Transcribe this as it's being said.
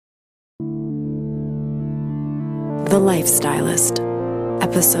The Lifestylist,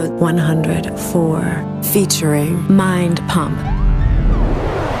 episode 104, featuring Mind Pump.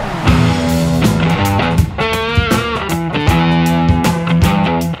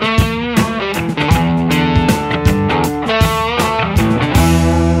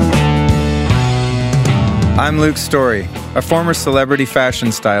 I'm Luke Story, a former celebrity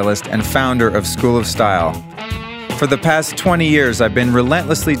fashion stylist and founder of School of Style. For the past 20 years, I've been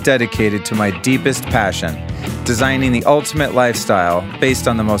relentlessly dedicated to my deepest passion, designing the ultimate lifestyle based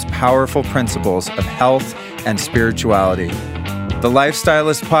on the most powerful principles of health and spirituality. The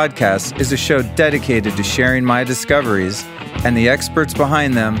Lifestylist Podcast is a show dedicated to sharing my discoveries and the experts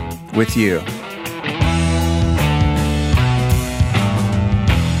behind them with you.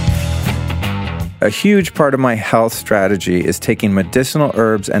 A huge part of my health strategy is taking medicinal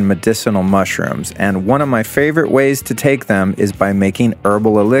herbs and medicinal mushrooms, and one of my favorite ways to take them is by making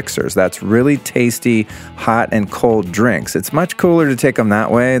herbal elixirs. That's really tasty, hot and cold drinks. It's much cooler to take them that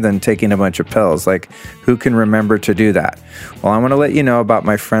way than taking a bunch of pills. Like, who can remember to do that? Well, I want to let you know about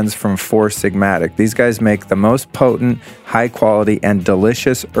my friends from Four Sigmatic. These guys make the most potent, high quality, and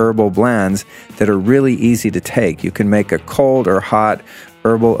delicious herbal blends that are really easy to take. You can make a cold or hot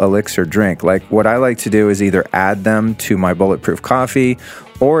herbal elixir drink. Like, what I like to do is either add them to my bulletproof coffee,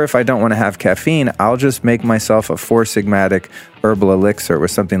 or if I don't want to have caffeine, I'll just make myself a Four Sigmatic herbal elixir with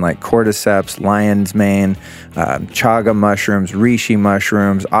something like cordyceps, lion's mane, chaga mushrooms, reishi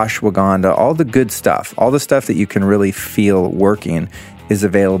mushrooms, ashwagandha, all the good stuff, all the stuff that you can really feel working is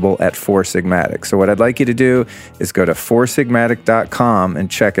available at Four Sigmatic. So what I'd like you to do is go to foursigmatic.com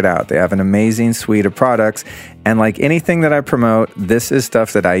and check it out. They have an amazing suite of products. And like anything that I promote, this is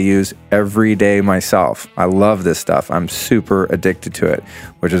stuff that I use every day myself. I love this stuff. I'm super addicted to it,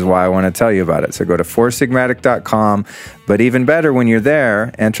 which is why I want to tell you about it. So go to foursigmatic.com. But even better, when you're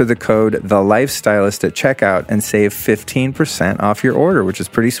there, enter the code THELifestylist at checkout and save 15% off your order, which is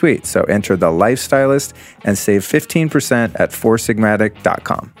pretty sweet. So enter The Lifestylist and save 15% at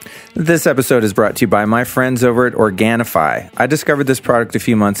foursigmatic.com. This episode is brought to you by my friends over at Organifi. I discovered this product a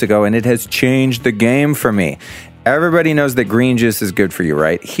few months ago, and it has changed the game for me. Everybody knows that green juice is good for you,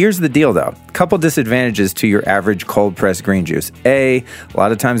 right? Here's the deal, though. A couple disadvantages to your average cold-pressed green juice. A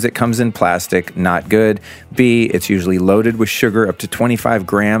lot of times it comes in plastic, not good. B, it's usually loaded with sugar up to 25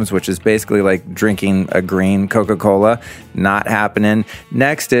 grams, which is basically like drinking a green Coca-Cola. Not happening.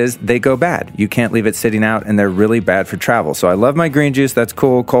 Next is they go bad. You can't leave it sitting out, and they're really bad for travel. So I love my green juice. That's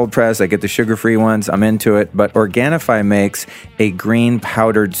cool. Cold press. I get the sugar-free ones. I'm into it. But Organifi makes a green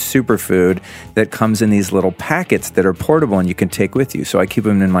powdered superfood that comes in these little packets that are portable and you can take with you. So I keep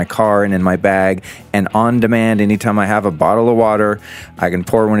them in my car and in my bag, and on demand, anytime I have a bottle of water, I can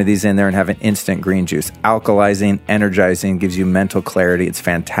pour one of these in there and have an instant green juice. Alkalizing, energizing, gives you mental clarity. It's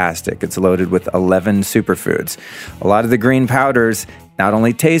fantastic. It's loaded with 11 superfoods. A lot of the green powders not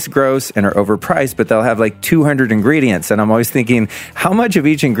only taste gross and are overpriced, but they'll have like 200 ingredients. And I'm always thinking, how much of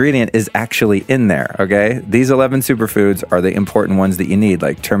each ingredient is actually in there, okay? These 11 superfoods are the important ones that you need,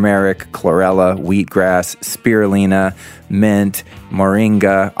 like turmeric, chlorella, wheatgrass, spirulina, mint,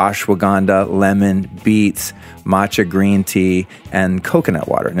 moringa, ashwagandha, lemon, beets, matcha green tea, and coconut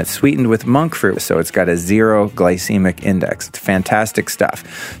water. And it's sweetened with monk fruit, so it's got a 0 glycemic index. It's fantastic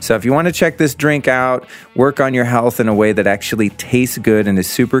stuff. So if you want to check this drink out, work on your health in a way that actually tastes good and is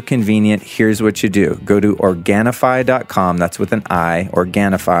super convenient, here's what you do. Go to Organifi.com, that's with an I,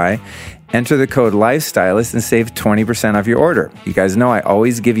 Organifi. Enter the code LIFESTYLIST and save 20% off your order. You guys know I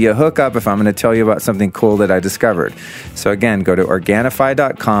always give you a hookup if I'm going to tell you about something cool that I discovered. So again, go to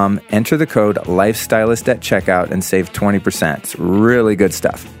Organifi.com, enter the code LIFESTYLIST at checkout and save 20%. It's really good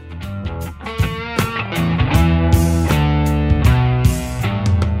stuff.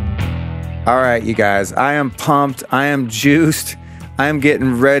 All right, you guys, I am pumped. I am juiced. I'm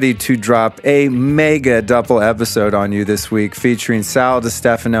getting ready to drop a mega double episode on you this week featuring Sal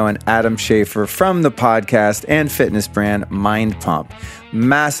DiStefano and Adam Schafer from the podcast and fitness brand Mind Pump.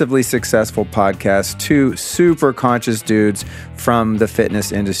 Massively successful podcast, two super conscious dudes from the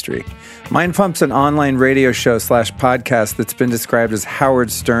fitness industry. Mind Pump's an online radio show / podcast that's been described as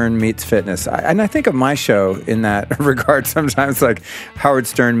Howard Stern meets fitness. And I think of my show in that regard sometimes, like Howard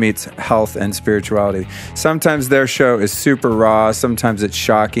Stern meets health and spirituality. Sometimes their show is super raw, sometimes it's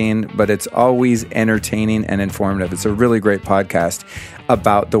shocking, but it's always entertaining and informative. It's a really great podcast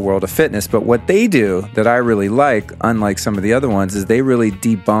about the world of fitness. But what they do that I really like, unlike some of the other ones, is they really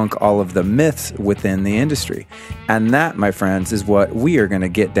debunk all of the myths within the industry. And that, my friends, is what we are going to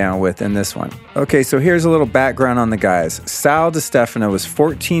get down with in this one. Okay, so here's a little background on the guys. Sal DiStefano was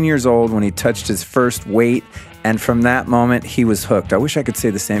 14 years old when he touched his first weight And from that moment, he was hooked. I wish I could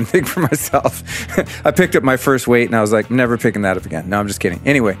say the same thing for myself. I picked up my first weight and I was like, never picking that up again. No, I'm just kidding.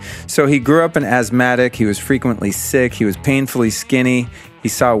 Anyway, so he grew up an asthmatic. He was frequently sick. He was painfully skinny. He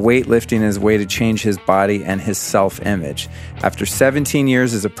saw weightlifting as a way to change his body and his self-image. After 17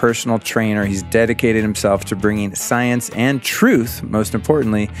 years as a personal trainer, he's dedicated himself to bringing science and truth, most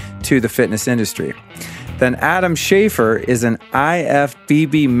importantly, to the fitness industry. Then Adam Schafer is an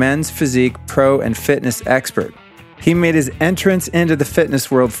IFBB men's physique pro and fitness expert. He made his entrance into the fitness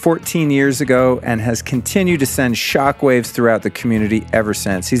world 14 years ago and has continued to send shockwaves throughout the community ever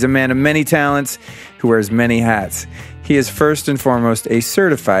since. He's a man of many talents who wears many hats. He is first and foremost a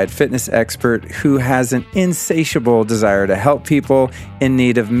certified fitness expert who has an insatiable desire to help people in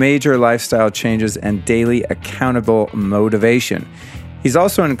need of major lifestyle changes and daily accountable motivation. He's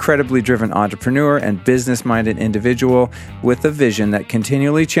also an incredibly driven entrepreneur and business-minded individual with a vision that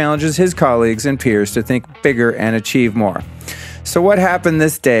continually challenges his colleagues and peers to think bigger and achieve more. So what happened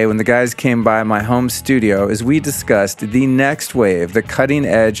this day when the guys came by my home studio is we discussed the next wave, the cutting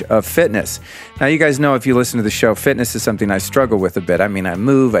edge of fitness. Now, you guys know if you listen to the show, fitness is something I struggle with a bit. I mean, I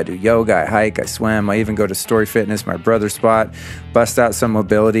move, I do yoga, I hike, I swim, I even go to Story Fitness, my brother's spot, bust out some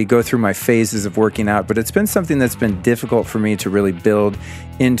mobility, go through my phases of working out. But it's been something that's been difficult for me to really build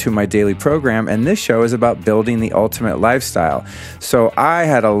into my daily program. And this show is about building the ultimate lifestyle. So I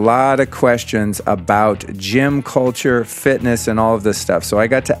had a lot of questions about gym culture, fitness, and all of this stuff. So I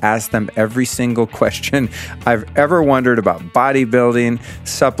got to ask them every single question I've ever wondered about bodybuilding,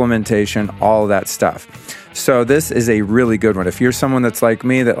 supplementation, all of that stuff. So this is a really good one. If you're someone that's like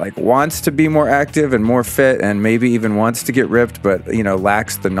me that wants to be more active and more fit and maybe even wants to get ripped, but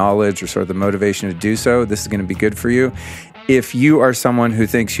lacks the knowledge or sort of the motivation to do so, this is going to be good for you. If you are someone who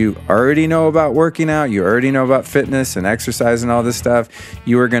thinks you already know about working out, you already know about fitness and exercise and all this stuff,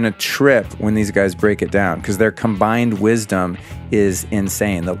 you are going to trip when these guys break it down because their combined wisdom is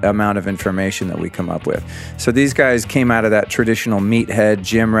insane, the amount of information that we come up with. So these guys came out of that traditional meathead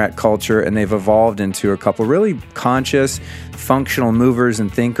gym rat culture and they've evolved into a couple really conscious, functional movers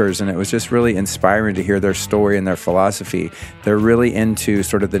and thinkers, and it was just really inspiring to hear their story and their philosophy. They're really into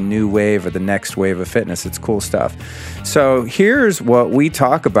sort of the new wave or the next wave of fitness. It's cool stuff. So here's what we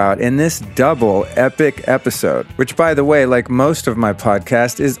talk about in this double epic episode, which, by the way, like most of my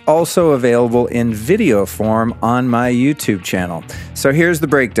podcast, is also available in video form on my YouTube channel. So here's the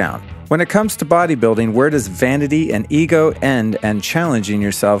breakdown. When it comes to bodybuilding, where does vanity and ego end and challenging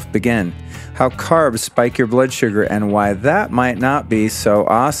yourself begin? How carbs spike your blood sugar and why that might not be so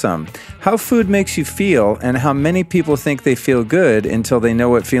awesome. How food makes you feel and how many people think they feel good until they know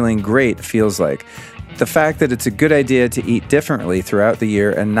what feeling great feels like. The fact that it's a good idea to eat differently throughout the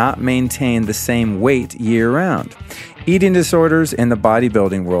year and not maintain the same weight year-round. Eating disorders in the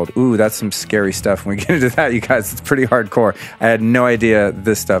bodybuilding world. Ooh, that's some scary stuff. When we get into that, you guys, it's pretty hardcore. I had no idea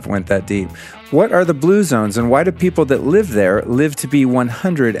this stuff went that deep. What are the blue zones and why do people that live there live to be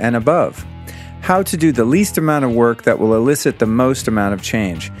 100 and above? How to do the least amount of work that will elicit the most amount of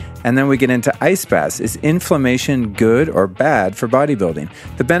change. And then we get into ice baths. Is inflammation good or bad for bodybuilding?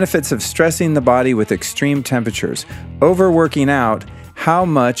 The benefits of stressing the body with extreme temperatures. Overworking out. How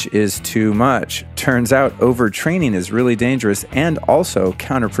much is too much? Turns out overtraining is really dangerous and also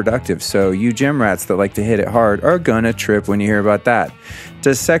counterproductive. So you gym rats that like to hit it hard are gonna trip when you hear about that.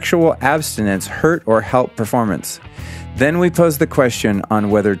 Does sexual abstinence hurt or help performance? Then we pose the question on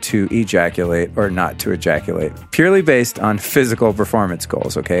whether to ejaculate or not to ejaculate, purely based on physical performance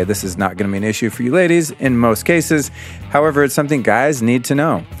goals, okay? This is not going to be an issue for you ladies in most cases. However, it's something guys need to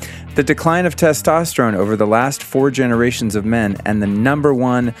know. The decline of testosterone over the last 4 generations of men and the number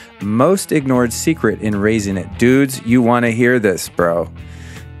one most ignored secret in raising it. Dudes, you want to hear this, bro.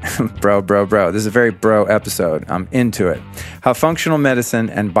 Bro. This is a very bro episode. I'm into it. How functional medicine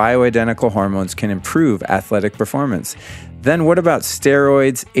and bioidentical hormones can improve athletic performance. Then what about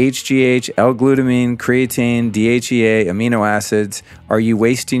steroids, HGH, L-glutamine, creatine, DHEA, amino acids? Are you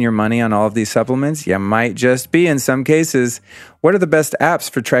wasting your money on all of these supplements? You might just be in some cases. What are the best apps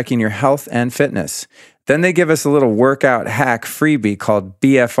for tracking your health and fitness? Then they give us a little workout hack freebie called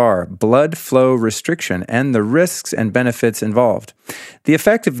BFR, blood flow restriction, and the risks and benefits involved. The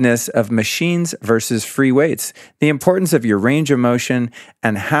effectiveness of machines versus free weights, the importance of your range of motion,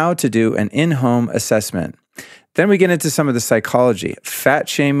 and how to do an in-home assessment. Then we get into some of the psychology, fat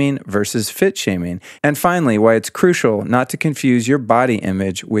shaming versus fit shaming, and finally, why it's crucial not to confuse your body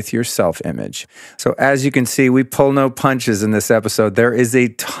image with your self-image. So as you can see, we pull no punches in this episode. There is a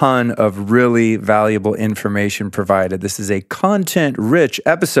ton of really valuable information provided. This is a content-rich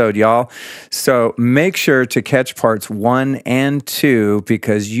episode, y'all. So make sure to catch parts 1 and 2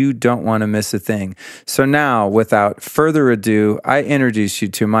 because you don't want to miss a thing. So now, without further ado, I introduce you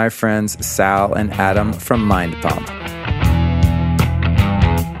to my friends Sal and Adam from Mind Pump.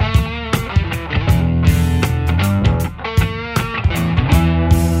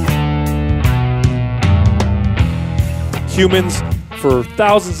 Humans, for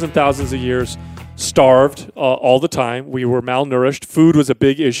thousands and thousands of years, starved all the time. We were malnourished. Food was a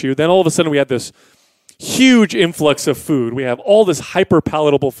big issue. Then all of a sudden we had this huge influx of food. We have all this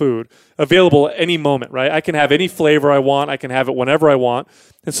hyper-palatable food available at any moment, right? I can have any flavor I want. I can have it whenever I want.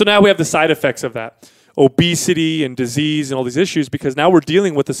 And so now we have the side effects of that. Obesity and disease and all these issues because now we're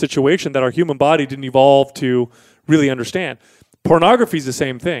dealing with a situation that our human body didn't evolve to really understand. Pornography is the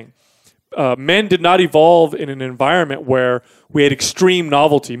same thing. Men did not evolve in an environment where we had extreme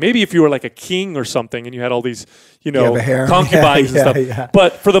novelty. Maybe if you were like a king or something and you had all these, concubines and stuff. Yeah.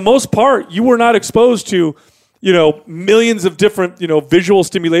 But for the most part, you were not exposed to, millions of different, visual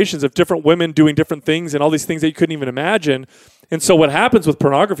stimulations of different women doing different things and all these things that you couldn't even imagine. And so what happens with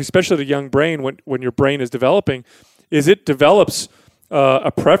pornography, especially the young brain, when your brain is developing, is it develops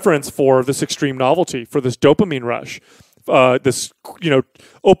a preference for this extreme novelty, for this dopamine rush.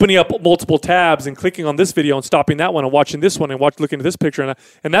 Opening up multiple tabs and clicking on this video and stopping that one and watching this one and looking at this picture.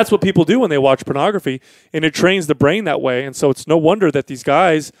 And that's what people do when they watch pornography. And it trains the brain that way. And so it's no wonder that these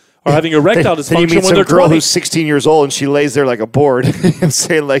guys are having erectile dysfunction when they're 20. Girl who's 16 years old and she lays there like a board and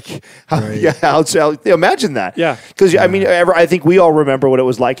saying imagine that. Yeah. Because I think we all remember what it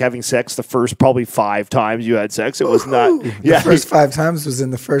was like having sex the first probably 5 times you had sex. It was not. The first 5 times was in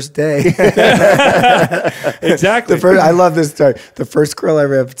the first day. Exactly. I love this story. The first girl I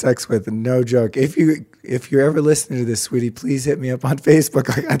ever had sex with, no joke. If you're ever listening to this, sweetie, please hit me up on Facebook.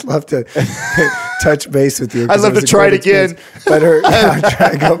 I'd love to touch base with you. I'd love to try it again. But I'm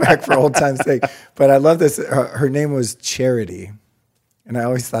trying to go back for old time's sake. But I love this. Her name was Charity. And I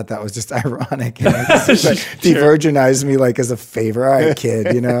always thought that was just ironic. De-virginized me like as a favor. All right, kid,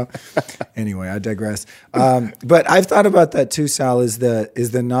 Anyway, I digress. But I've thought about that too, Sal, is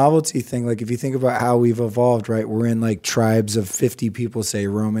the novelty thing. Like if you think about how we've evolved, right? We're in like tribes of 50 people, say,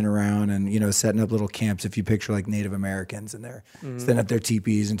 roaming around and, setting up little camps. If you picture like Native Americans and they're setting up their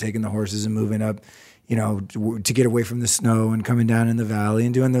teepees and taking the horses and moving up, to get away from the snow and coming down in the valley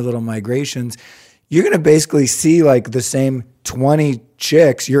and doing their little migrations. You're going to basically see like the same 20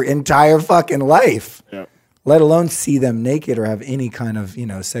 chicks your entire fucking life, let alone see them naked or have any kind of,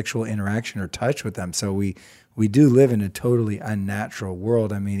 sexual interaction or touch with them. So we do live in a totally unnatural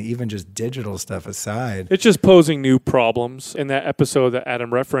world. I mean, even just digital stuff aside. It's just posing new problems. In that episode that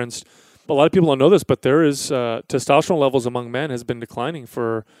Adam referenced, a lot of people don't know this, but there is testosterone levels among men has been declining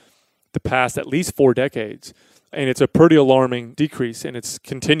for the past at least 4 decades. And it's a pretty alarming decrease, and it's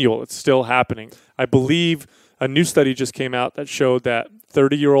continual. It's still happening. I believe a new study just came out that showed that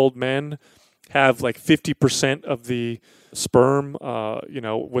 30-year-old men have like 50% of the sperm,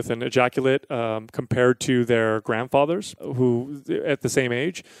 with an ejaculate compared to their grandfathers who at the same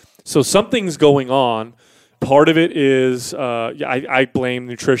age. So something's going on. Part of it is, I blame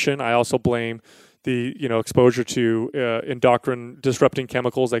nutrition. I also blame the exposure to endocrine disrupting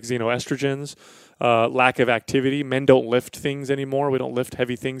chemicals like xenoestrogens, lack of activity. Men don't lift things anymore. We don't lift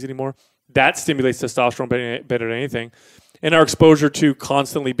heavy things anymore. That stimulates testosterone better than anything. And our exposure to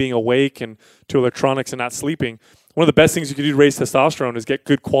constantly being awake and to electronics and not sleeping. One of the best things you can do to raise testosterone is get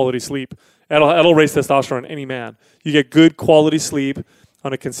good quality sleep. That'll raise testosterone in any man. You get good quality sleep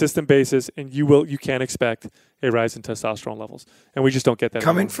on a consistent basis, and you can expect a rise in testosterone levels. And we just don't get that.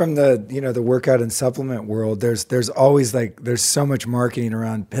 Coming from the workout and supplement world, there's always there's so much marketing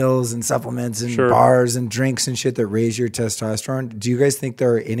around pills and supplements and bars and drinks and shit that raise your testosterone. Do you guys think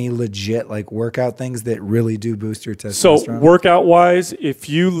there are any legit workout things that really do boost your testosterone? So workout wise, if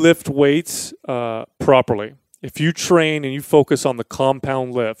you lift weights properly, if you train and you focus on the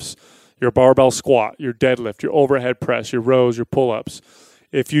compound lifts, your barbell squat, your deadlift, your overhead press, your rows, your pull-ups,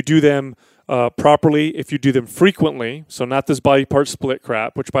 if you do them properly, if you do them frequently, so not this body part split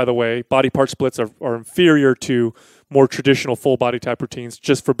crap, which, by the way, body part splits are inferior to more traditional full body type routines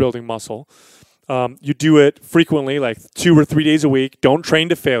just for building muscle. You do it frequently, like 2 or 3 days a week. Don't train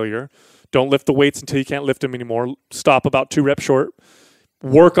to failure. Don't lift the weights until you can't lift them anymore. Stop about 2 reps short.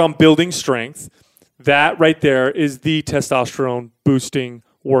 Work on building strength. That right there is the testosterone boosting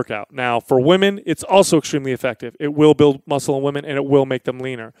workout. Now, for women, it's also extremely effective. It will build muscle in women, and it will make them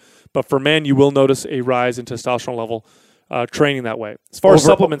leaner. But for men, you will notice a rise in testosterone level training that way. As far as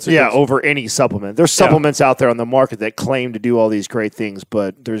supplements, over any supplement. There's supplements out there on the market that claim to do all these great things,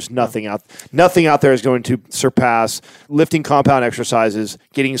 but there's nothing out there is going to surpass lifting compound exercises,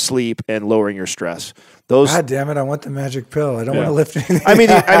 getting sleep, and lowering your stress. God damn it! I want the magic pill. I don't want to lift anything. I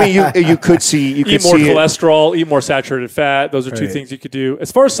mean, you could see eat more cholesterol, eat more saturated fat. Those are two things you could do.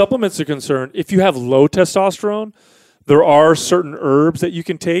 As far as supplements are concerned, if you have low testosterone, there are certain herbs that you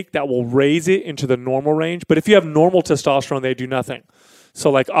can take that will raise it into the normal range. But if you have normal testosterone, they do nothing.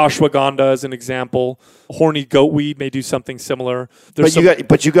 So like ashwagandha is an example. Horny goatweed may do something similar. But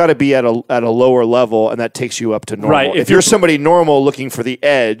you got to be at a lower level, and that takes you up to normal. Right. If you're somebody normal looking for the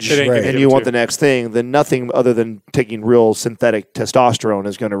edge and you want the next thing, then nothing other than taking real synthetic testosterone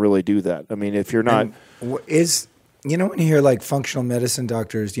is going to really do that. I mean, if you're not... You know, when you hear like functional medicine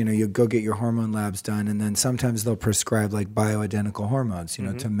doctors, you know, you go get your hormone labs done, and then sometimes they'll prescribe like bioidentical hormones, you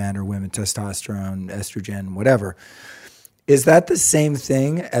know, to men or women, testosterone, estrogen, whatever. Is that the same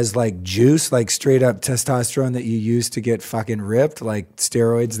thing as like juice, like straight up testosterone that you use to get fucking ripped, like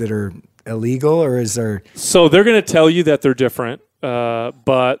steroids that are illegal, or is there? So they're going to tell you that they're different,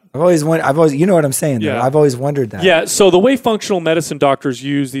 but I've always, you know what I'm saying? Yeah. I've always wondered that. Yeah. So the way functional medicine doctors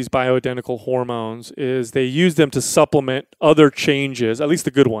use these bioidentical hormones is they use them to supplement other changes, at least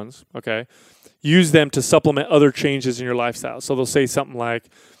the good ones. Okay, use them to supplement other changes in your lifestyle. So they'll say something like,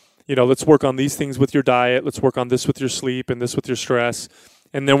 you know, let's work on these things with your diet. Let's work on this with your sleep and this with your stress.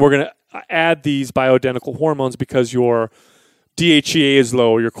 And then we're going to add these bioidentical hormones because your DHEA is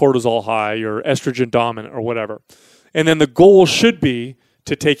low, your cortisol high, your estrogen dominant, or whatever. And then the goal should be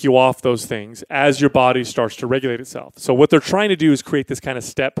to take you off those things as your body starts to regulate itself. So what they're trying to do is create this kind of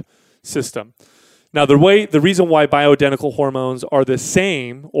step system. Now, the reason why bioidentical hormones are the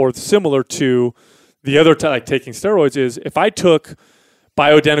same or similar to the other like taking steroids is if I took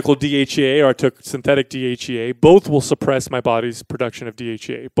bioidentical DHEA or I took synthetic DHEA, both will suppress my body's production of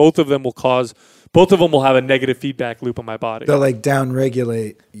DHEA. Both of them will have a negative feedback loop on my body. They'll like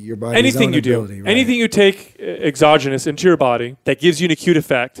down-regulate your body's anything own you ability. do. Right? Anything you take exogenous into your body that gives you an acute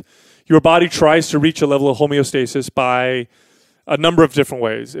effect, your body tries to reach a level of homeostasis by a number of different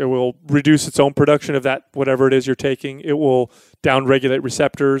ways. It will reduce its own production of that, whatever it is you're taking. It will down-regulate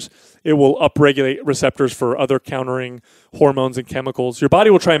receptors. It will up-regulate receptors for other countering hormones and chemicals. Your body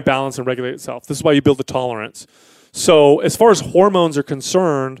will try and balance and regulate itself. This is why you build a tolerance. So as far as hormones are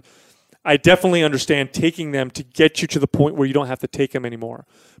concerned, I definitely understand taking them to get you to the point where you don't have to take them anymore.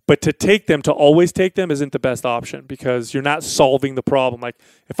 But to always take them isn't the best option because you're not solving the problem. Like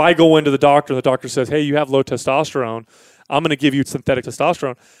if I go into the doctor and the doctor says, hey, you have low testosterone, I'm going to give you synthetic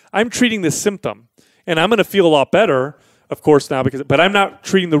testosterone. I'm treating this symptom, and I'm going to feel a lot better, of course, now but I'm not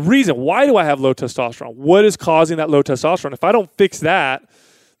treating the reason. Why do I have low testosterone? What is causing that low testosterone? If I don't fix that,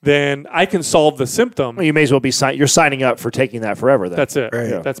 then I can solve the symptom. Well, you may as well be you're signing up for taking that forever. Then. That's it. Right.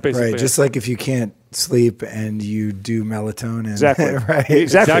 Yeah. That's basically right. Just like if you can't sleep and you do melatonin. Exactly. Right.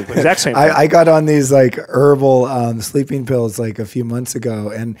 Exactly. Exact same thing. I got on these like herbal sleeping pills like a few months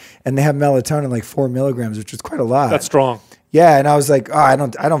ago, and they have melatonin like 4 milligrams, which is quite a lot. That's strong. Yeah, and I was like, I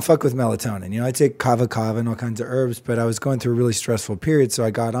don't fuck with melatonin. You know, I take kava and all kinds of herbs, but I was going through a really stressful period, so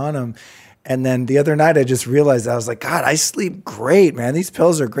I got on them. And then the other night, I just realized, I was like, God, I sleep great, man. These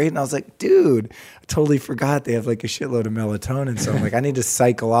pills are great. And I was like, dude, I totally forgot they have like a shitload of melatonin. So I'm like, I need to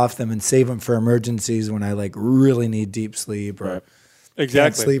cycle off them and save them for emergencies when I like really need deep sleep or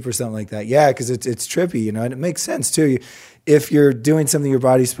can't sleep or something like that. Yeah, because it's trippy, you know, and it makes sense too. If you're doing something your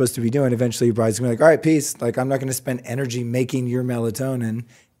body's supposed to be doing, eventually your body's going to be like, all right, peace. Like, I'm not going to spend energy making your melatonin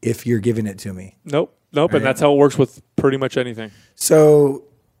if you're giving it to me. Nope. Right? And that's how it works with pretty much anything. So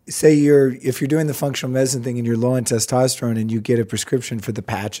say if you're doing the functional medicine thing and you're low in testosterone and you get a prescription for the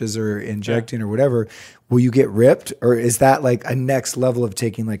patches or injecting or whatever, will you get ripped? Or is that like a next level of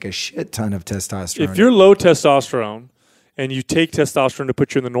taking like a shit ton of testosterone? If you're low testosterone and you take testosterone to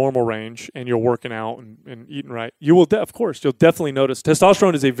put you in the normal range and you're working out and eating right, you will, of course, you'll definitely notice.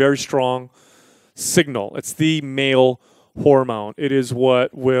 Testosterone is a very strong signal. It's the male hormone. It is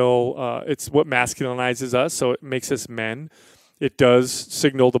what it's what masculinizes us, so it makes us men. It does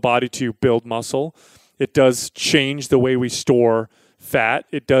signal the body to build muscle. It does change the way we store fat.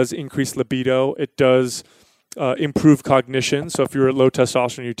 It does increase libido. It does improve cognition. So if you're at low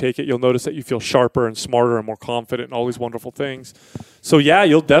testosterone and you take it, you'll notice that you feel sharper and smarter and more confident and all these wonderful things. So yeah,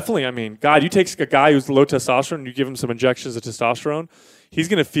 you'll definitely, God, you take a guy who's low testosterone and you give him some injections of testosterone, he's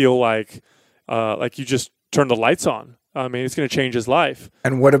going to feel like you just turned the lights on. It's going to change his life.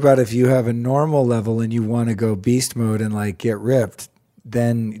 And what about if you have a normal level and you want to go beast mode and like get ripped?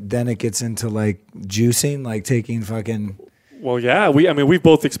 then it gets into like juicing, like taking fucking. Well, yeah, we've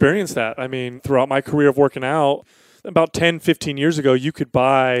both experienced that. I mean, throughout my career of working out, about 10, 15 years ago, you could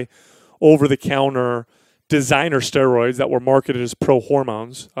buy over-the-counter designer steroids that were marketed as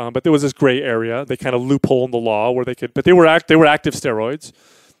pro-hormones, but there was this gray area. They kind of loophole in the law where but they were active steroids,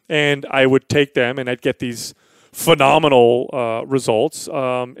 and I would take them, and I'd get these phenomenal results.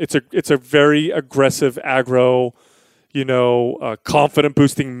 It's a very aggressive, aggro,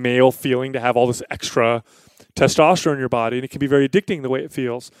 confident-boosting male feeling to have all this extra testosterone in your body, and it can be very addicting the way it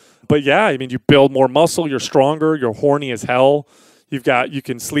feels. But yeah, I mean, you build more muscle, you're stronger, you're horny as hell. You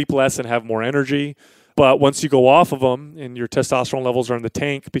can sleep less and have more energy. But once you go off of them and your testosterone levels are in the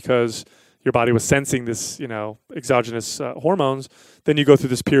tank because your body was sensing this, exogenous hormones, then you go through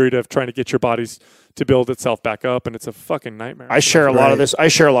this period of trying to get your bodies to build itself back up, and it's a fucking nightmare. I share a lot of this. I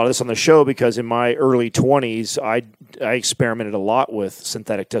share a lot of this on the show because in my early 20s, I experimented a lot with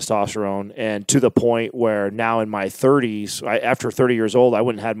synthetic testosterone, and to the point where now in my 30s, after 30 years old, I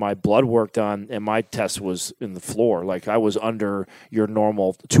went and had my blood work done, and my test was in the floor. Like I was under your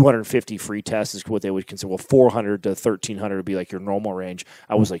normal 250 free test is what they would consider. Well, 400 to 1300 would be like your normal range.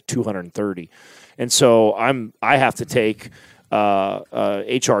 I was like 230, and so I have to take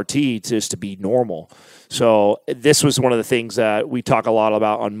HRT just to be normal. So this was one of the things that we talk a lot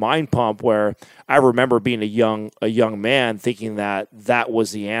about on Mind Pump, where I remember being a young man thinking that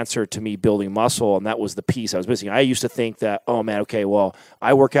was the answer to me building muscle, and that was the piece I was missing. I used to think that, oh man, okay, well,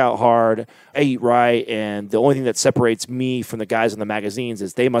 I work out hard, I eat right, and the only thing that separates me from the guys in the magazines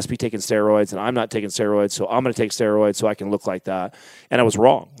is they must be taking steroids, and I'm not taking steroids, so I'm going to take steroids so I can look like that. And I was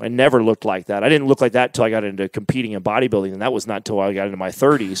wrong. I never looked like that. I didn't look like that until I got into competing in bodybuilding, and that was not until I got into my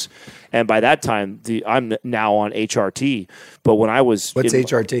 30s. And by that time, I'm now on HRT. But when I was... What's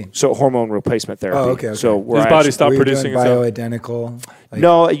HRT? So hormone replacement therapy. Oh, okay. So his body stopped producing bioidentical.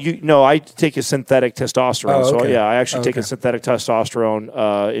 No, I take a synthetic testosterone. Oh, okay. So yeah, I actually take a synthetic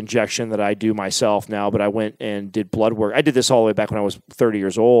testosterone injection that I do myself now. But I went and did blood work. I did this all the way back when I was 30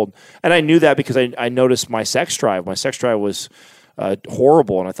 years old, and I knew that because I noticed my sex drive. My sex drive was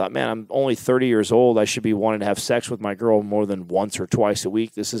horrible, and I thought, man, I'm only 30 years old. I should be wanting to have sex with my girl more than once or twice a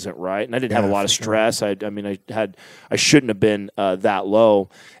week. This isn't right. And I didn't have a lot of stress. Sure. I shouldn't have been that low.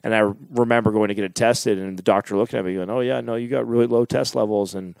 And I remember going to get it tested, and the doctor looking at me going, "Oh yeah, no, you got really low test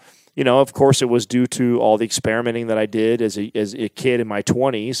levels." And of course, it was due to all the experimenting that I did as a kid in my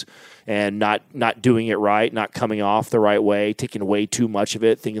 20s, and not doing it right, not coming off the right way, taking way too much of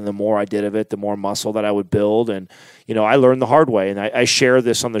it, thinking the more I did of it, the more muscle that I would build. And I learned the hard way, and I share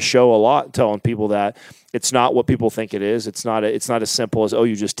this on the show a lot, telling people that it's not what people think it is. It's not as simple as, oh,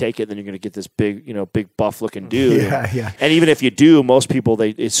 you just take it, then you're going to get this big buff looking dude. Yeah. And even if you do, most people,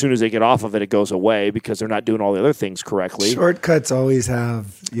 as soon as they get off of it, it goes away because they're not doing all the other things correctly. Shortcuts always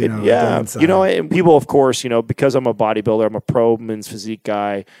have, and people, of course, because I'm a bodybuilder, I'm a pro men's physique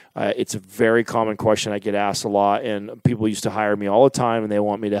guy. It's a very common question I get asked a lot, and people used to hire me all the time, and they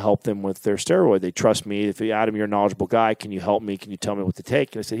want me to help them with their steroid. They trust me. If Adam, you're a knowledgeable guy, can you help me? Can you tell me what to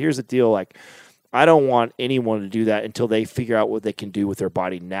take? And I said, here's the deal, I don't want anyone to do that until they figure out what they can do with their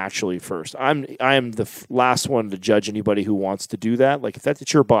body naturally first. I am the last one to judge anybody who wants to do that. If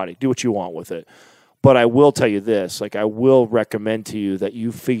it's your body, do what you want with it. But I will tell you this, I will recommend to you that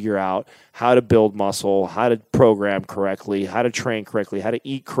you figure out how to build muscle, how to program correctly, how to train correctly, how to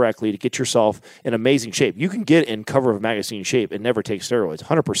eat correctly to get yourself in amazing shape. You can get in cover of magazine shape and never take steroids.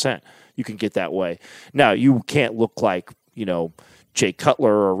 100% you can get that way. Now, you can't look like, Jay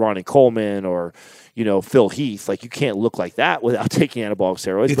Cutler or Ronnie Coleman or, Phil Heath. You can't look like that without taking anabolic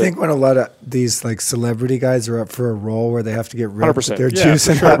steroids. Do you think when a lot of these celebrity guys are up for a role where they have to get ripped, 100%. they're Yeah,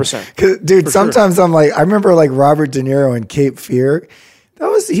 juicing 100%. up? Dude, sometimes I'm I remember Robert De Niro in Cape Fear.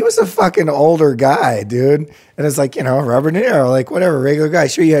 He was a fucking older guy, dude. And it's Robert De Niro, whatever, regular guy.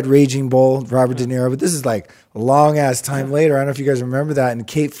 Sure, you had Raging Bull, Robert De Niro, but this is a long ass time later. I don't know if you guys remember that. In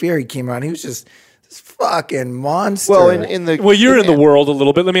Cape Fear, he came out and he was just this fucking monster. Well, you're in the world a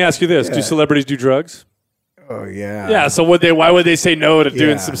little bit. Let me ask you this: do celebrities do drugs? Oh yeah. Yeah. So why would they say no to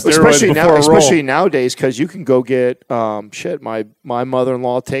doing some steroids especially nowadays? Because you can go get My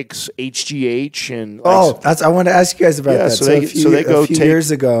mother-in-law takes HGH and. I wanted to ask you guys about that. So a few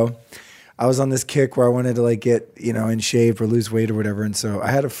years ago, I was on this kick where I wanted to get in shape or lose weight or whatever, and so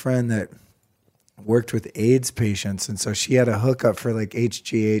I had a friend that worked with AIDS patients, and so she had a hookup for like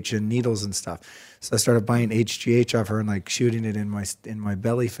HGH and needles and stuff. So I started buying HGH off her and like shooting it in my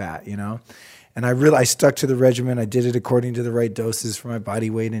belly fat, you know. And I stuck to the regimen. I did it according to the right doses for my body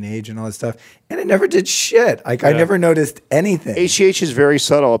weight and age and all that stuff. And it never did shit. Like I never noticed anything. HGH is very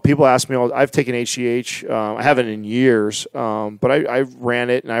subtle. People ask me, I've taken HGH. I haven't in years, but I ran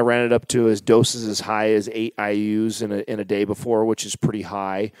it, and I ran it up to as doses as high as 8 IUs in a day before, which is pretty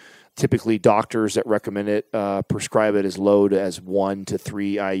high. Typically, doctors that recommend it prescribe it as low as 1 to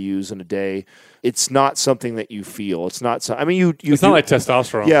 3 IUs in a day. It's not something that you feel. It's not. I mean, It's not like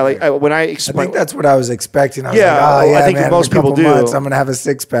testosterone. Yeah, like when I I explain. think that's what I was expecting. I was Yeah, like, oh, yeah, I think man, most in a couple people do. months, I'm going to have a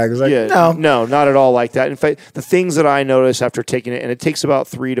six-pack. I was like, Yeah, no, not at all like that. In fact, the things that I notice after taking it, and it takes about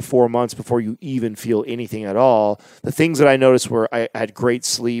 3 to 4 months before you even feel anything at all. The things that I noticed were I had great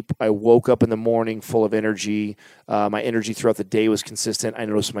sleep. I woke up in the morning full of energy. My energy throughout the day was consistent. I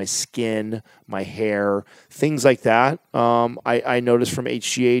noticed my skin, my hair, things like that. I noticed from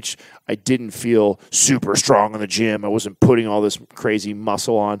HGH, I didn't feel super strong in the gym. I wasn't putting all this crazy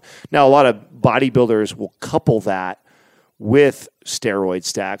muscle on. Now, a lot of bodybuilders will couple that with steroid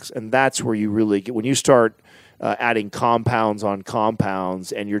stacks, and that's where you really get, when you start adding compounds on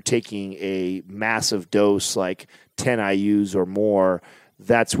compounds and you're taking a massive dose like 10 IUs or more,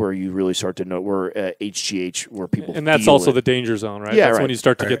 that's where you really start to know where HGH, where people and that's feel also it. the danger zone, right? Yeah, That's right. when you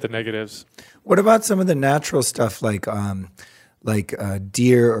start to get the negatives. What about some of the natural stuff like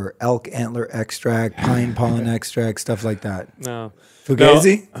deer or elk antler extract, pine pollen extract, stuff like that? No.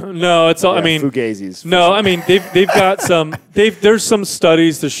 Fugazi? No, it's all. Yeah, I mean, Fugazis. no, I mean they've got some. There's some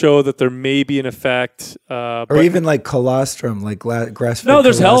studies to show that there may be an effect, Or but even like colostrum, like grass-fed no,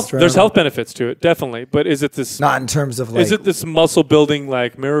 there's colostrum? health benefits to it, definitely. But is it this? Not in terms of like... Is it this muscle building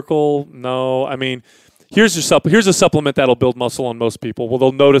like miracle? No, I mean, here's a supplement that'll build muscle on most people. Well,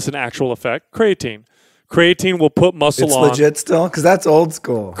 they'll notice an actual effect. Creatine. Creatine will put muscle It's on. legit still? Because that's old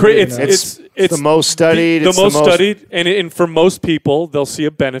school. It's the most studied. The It's most studied, and for most people, they'll see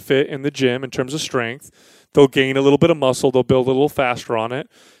a benefit in the gym in terms of strength. They'll gain a little bit of muscle. They'll build a little faster on it.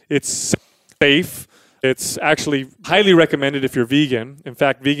 It's safe. It's actually highly recommended if you're vegan. In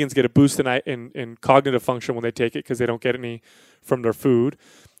fact, vegans get a boost in cognitive function when they take it because they don't get any from their food.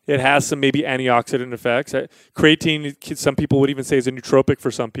 It has some maybe antioxidant effects. Creatine, some people would even say, is a nootropic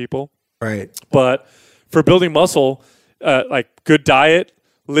for some people. Right. But for building muscle, like good diet,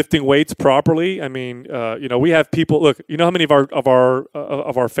 lifting weights properly. I mean, we have people. Look, you know how many of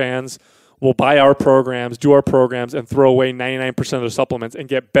our fans will buy our programs, do our programs, and throw away 99% of their supplements and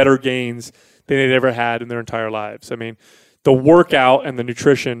get better gains than they'd ever had in their entire lives. I mean, the workout and the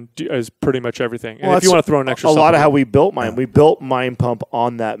nutrition is pretty much everything. And if you want to throw an extra, a lot of how we built Mind, we built Mind Pump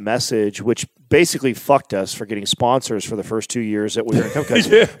on that message, which basically fucked us for getting sponsors for the first 2 years that we were in companies.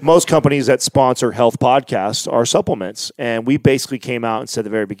 Yeah. Most companies that sponsor health podcasts are supplements, and we basically came out and said at the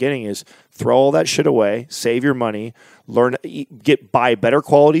very beginning is throw all that shit away, save your money, buy better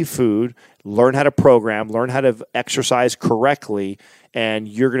quality food, learn how to program, learn how to exercise correctly, and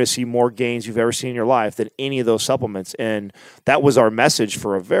you're going to see more gains you've ever seen in your life than any of those supplements. And that was our message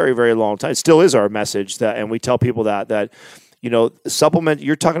for a very, very long time. It still is our message, that, and we tell people that supplement,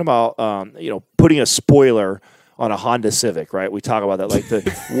 you're talking about, putting a spoiler on a Honda Civic, right? We talk about that. Like,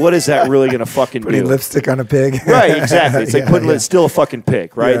 what is that really going to fucking Putting do? lipstick on a pig. Right, exactly. It's like it's still a fucking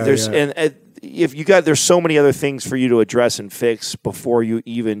pig, right? Yeah, And if there's so many other things for you to address and fix before you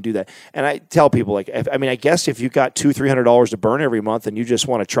even do that. And I tell people, like, I guess if you got $200-300 to burn every month and you just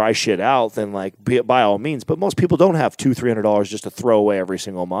want to try shit out, then by all means. But most people don't have $200-300 just to throw away every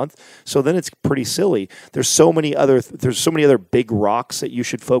single month. So then it's pretty silly. There's so many other big rocks that you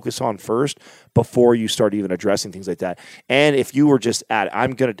should focus on first before you start even addressing things like that. And if you were just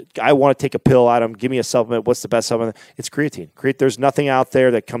I want to take a pill, Adam, give me a supplement. What's the best supplement? It's creatine. There's nothing out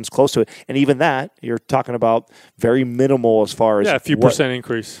there that comes close to it. And even that, you're talking about very minimal as far as a few percent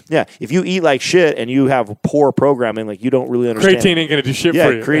increase. Yeah, if you eat like shit and you have poor programming, like you don't really understand. Creatine ain't going to do shit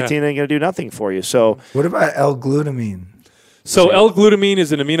for you. Creatine ain't going to do nothing for you. So What about L-glutamine? So L-glutamine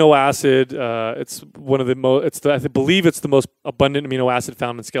is an amino acid. It's one of the most. I believe it's the most abundant amino acid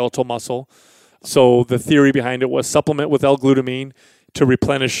found in skeletal muscle. So the theory behind it was supplement with L-glutamine to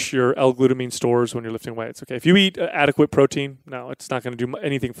replenish your L-glutamine stores when you're lifting weights. Okay, if you eat adequate protein, no, it's not going to do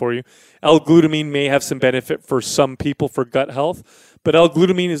anything for you. L-glutamine may have some benefit for some people for gut health, but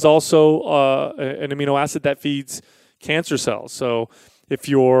L-glutamine is also an amino acid that feeds cancer cells. So if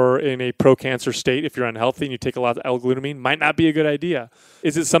you're in a pro-cancer state, if you're unhealthy and you take a lot of L-glutamine, might not be a good idea.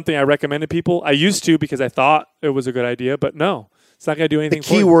 Is it something I recommend to people? I used to because I thought it was a good idea, but no. It's not going to do anything The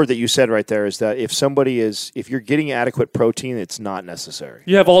for key you. word that you said right there is that if you're getting adequate protein, it's not necessary.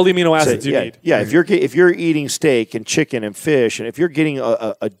 You have all the amino acids you yeah, need. Yeah, if you're eating steak and chicken and fish, and if you're getting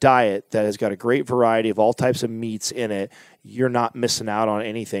a diet that has got a great variety of all types of meats in it, you're not missing out on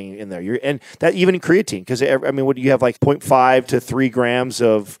anything in there. And that even in creatine, because what do you have, like 0.5 to 3 grams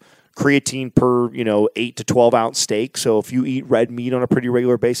of creatine per 8 to 12 ounce steak. So if you eat red meat on a pretty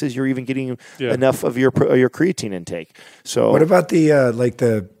regular basis, you're even getting enough of your creatine intake. So what about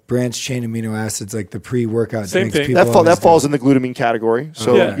the branched chain amino acids, like the pre-workout Same drinks? thing. that falls in the glutamine category.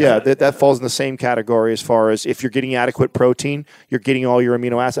 So Yeah. that falls in the same category as far as if you're getting adequate protein, you're getting all your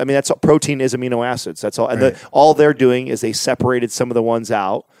amino acids. I mean, protein is amino acids. That's all. And all they're doing is they separated some of the ones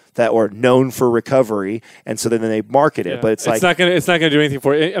out that were known for recovery, and so then they market it. Yeah. But it's not gonna do anything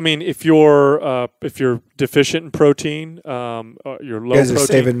for you. I mean, if you're deficient in protein, you're low You guys are protein.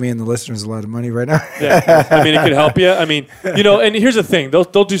 saving me and the listeners a lot of money right now. Yeah, I mean, it could help you. I mean, and here's the thing: they'll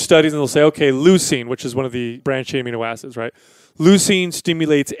do studies and they'll say, okay, leucine, which is one of the branched chain amino acids, right? Leucine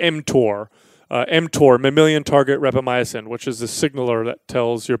stimulates mTOR. mTOR, mammalian target rapamycin, which is the signaler that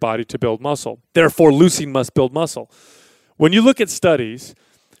tells your body to build muscle. Therefore, leucine must build muscle. When you look at studies,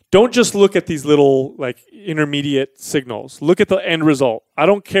 don't just look at these little intermediate signals. Look at the end result. I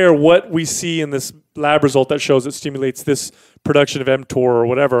don't care what we see in this lab result that shows it stimulates this production of mTOR or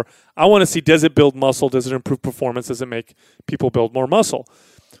whatever. I want to see, does it build muscle? Does it improve performance? Does it make people build more muscle?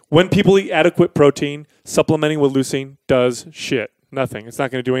 When people eat adequate protein, supplementing with leucine does shit. Nothing. It's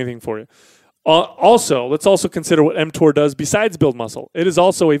not going to do anything for you. Also, let's also consider what mTOR does besides build muscle. It is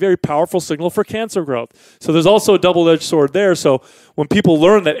also a very powerful signal for cancer growth. So there's also a double-edged sword there. So when people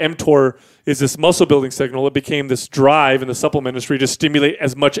learn that mTOR is this muscle-building signal, it became this drive in the supplement industry to stimulate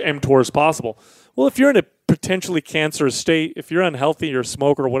as much mTOR as possible. Well, if you're in a potentially cancerous state, if you're unhealthy, you're a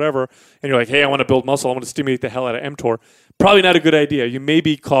smoker or whatever, and you're like, hey, I want to build muscle, I want to stimulate the hell out of mTOR, probably not a good idea. You may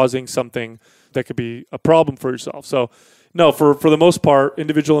be causing something that could be a problem for yourself. So no, for the most part,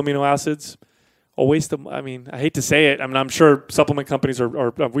 individual amino acids, a waste of. I mean, I hate to say it. I mean, I'm sure supplement companies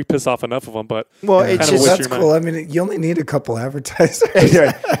are we piss off enough of them, but it's just that's cool. I mean, you only need a couple advertisers.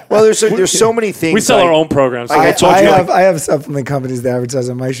 Well, there's so many things. We sell our own programs. I have supplement companies that advertise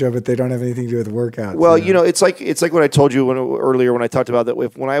on my show, but they don't have anything to do with workouts. Well, it's like what I told you earlier when I talked about that.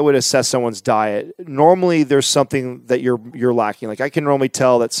 When I would assess someone's diet, normally there's something that you're lacking. Like I can normally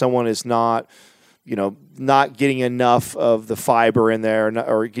tell that someone is not getting enough of the fiber in there,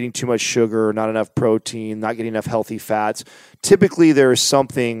 or getting too much sugar, not enough protein, not getting enough healthy fats. Typically, there is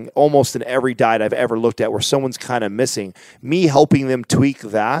something almost in every diet I've ever looked at where someone's kind of missing. Me helping them tweak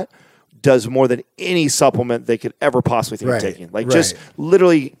that does more than any supplement they could ever possibly think of taking. Just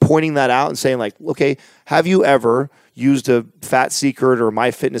literally pointing that out and saying, like, okay, have you ever used a Fat Secret or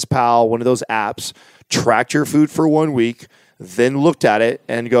MyFitnessPal, one of those apps, tracked your food for 1 week, then looked at it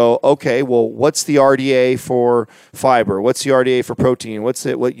and go, okay, well, what's the RDA for fiber? What's the RDA for protein? What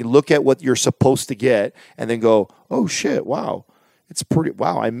you look at what you're supposed to get and then go, oh shit, wow,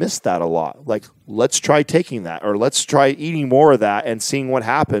 I missed that a lot. Like, let's try taking that, or let's try eating more of that and seeing what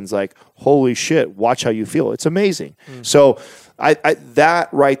happens. Like, holy shit, watch how you feel. It's amazing. So I that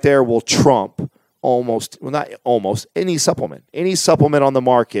right there will trump not almost any supplement on the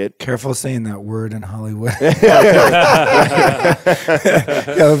market. Careful saying that word in Hollywood. You have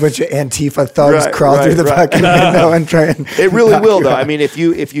a bunch of Antifa thugs crawl through the fucking window and try and. It really will, though. I mean, if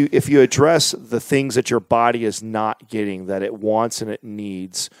you address the things that your body is not getting, that it wants and it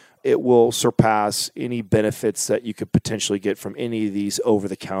needs, it will surpass any benefits that you could potentially get from any of these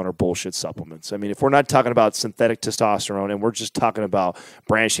over-the-counter bullshit supplements. I mean, if we're not talking about synthetic testosterone and we're just talking about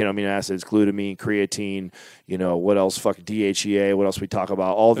branched chain amino acids, glutamine, creatine, what else, DHEA, what else we talk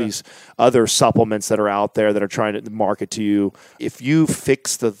about, all these other supplements that are out there that are trying to market to you. If you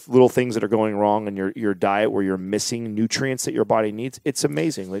fix the little things that are going wrong in your diet where you're missing nutrients that your body needs, it's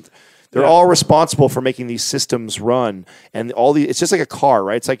amazing. Like, they're all responsible for making these systems run, and it's just like a car,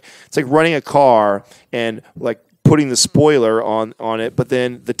 right? It's like running a car and like putting the spoiler on it, but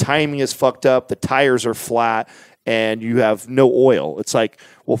then the timing is fucked up, the tires are flat, and you have no oil. It's like,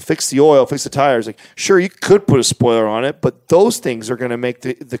 well, fix the oil, fix the tires. Like, sure, you could put a spoiler on it, but those things are going to make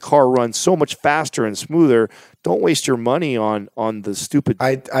the car run so much faster and smoother. Don't waste your money on the stupid.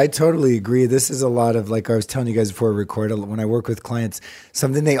 I totally agree. This is a lot of, like I was telling you guys before we recorded, when I work with clients,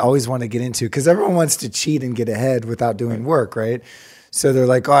 something they always want to get into, because everyone wants to cheat and get ahead without doing work, right? So they're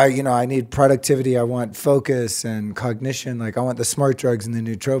like, I need productivity. I want focus and cognition. Like, I want the smart drugs and the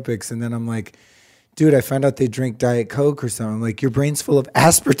nootropics. And then I'm like, dude, I found out they drink Diet Coke or something. Like, your brain's full of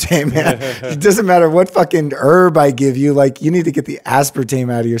aspartame, man. It doesn't matter what fucking herb I give you. Like, you need to get the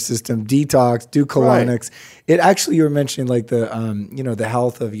aspartame out of your system, detox, do colonics. Right. It actually, you were mentioning like the, the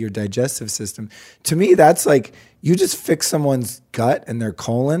health of your digestive system. To me, that's like, you just fix someone's gut and their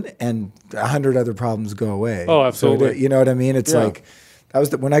colon and 100 other problems go away. Oh, absolutely. So you know what I mean? It's like, that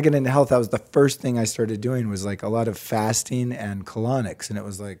was when I get into health, that was the first thing I started doing was like a lot of fasting and colonics. And it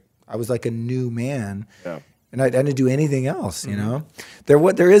was like, I was like a new man, and I didn't do anything else, you know?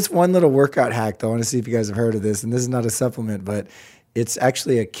 There is one little workout hack, though. I want to see if you guys have heard of this, and this is not a supplement, but it's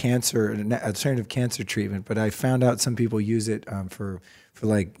actually an alternative cancer treatment. But I found out some people use it for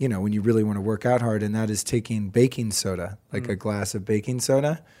like, when you really want to work out hard, and that is taking baking soda, like a glass of baking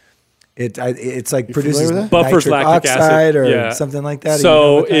soda. It's like produces buffers lactic oxide acid or something like that.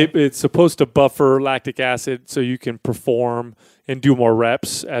 So it's supposed to buffer lactic acid so you can perform and do more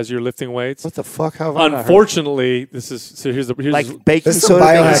reps as you're lifting weights. What the fuck? How have I not heard? Unfortunately, here's like baking this soda,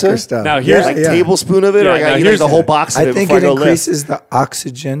 biohacker stuff. Now here's like tablespoon of it, or I got to use the whole box of it. I think it increases the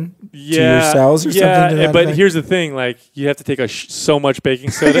oxygen to your cells or something. Yeah, but here's the thing: like you have to take so much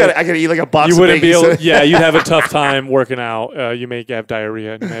baking soda. I got to eat like a box. You of wouldn't baking be able. soda. Yeah, you'd have a tough time working out. You may have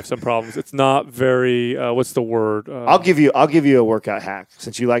diarrhea and you may have some problems. It's not very. What's the word? I'll give you a workout hack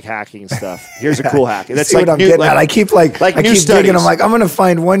since you like hacking and stuff. Here's a cool hack. That's like what I'm getting at. I keep digging. I'm like, I'm going to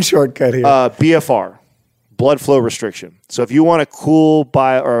find one shortcut here. BFR, blood flow restriction. So if you want a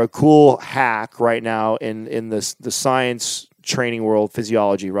cool hack right now in the science training world,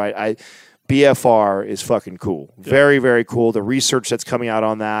 physiology, right? BFR is fucking cool. Very, very cool. The research that's coming out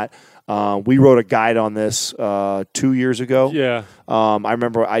on that. We wrote a guide on this 2 years ago. Yeah. I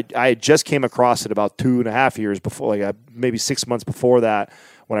remember I just came across it about 2.5 years before, like maybe 6 months before that,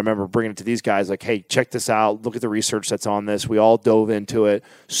 when I remember bringing it to these guys, like, hey, check this out. Look at the research that's on this. We all dove into it.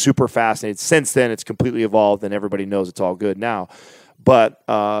 Super fascinated. Since then, it's completely evolved, and everybody knows it's all good now. But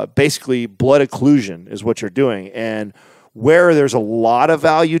basically, blood occlusion is what you're doing. And where there's a lot of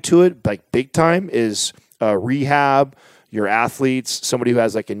value to it, like big time, is rehab, your athletes, somebody who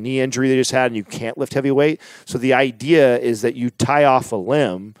has like a knee injury they just had and you can't lift heavy weight. So the idea is that you tie off a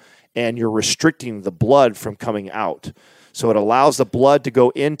limb and you're restricting the blood from coming out. So it allows the blood to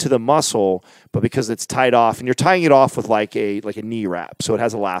go into the muscle, but because it's tied off, and you're tying it off with like a knee wrap, so it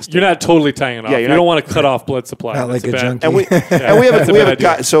has elastic. You're not totally tying it off. You don't want to cut off blood supply. Not like a junkie. And we have a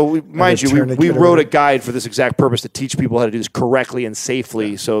guide. So mind you, we wrote a guide for this exact purpose to teach people how to do this correctly and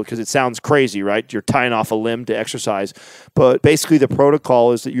safely. So because it sounds crazy, right? You're tying off a limb to exercise, but basically the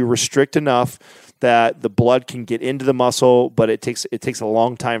protocol is that you restrict enough that the blood can get into the muscle, but it takes a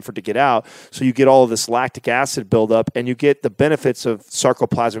long time for it to get out. So you get all of this lactic acid buildup, and you get the benefits of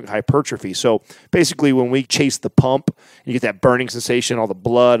sarcoplasmic hypertrophy. So basically, when we chase the pump, you get that burning sensation, all the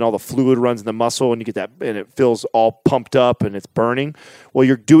blood and all the fluid runs in the muscle, and you get that, and it feels all pumped up and it's burning. Well,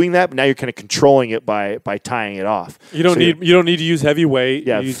 you're doing that, but now you're kind of controlling it by tying it off. You don't need to use heavy weight.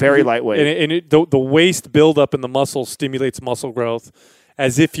 Yeah, very lightweight. And the waste buildup in the muscle stimulates muscle growth,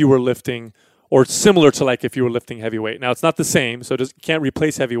 as if you were lifting. Or similar to like if you were lifting heavy weight. Now, it's not the same, so it can't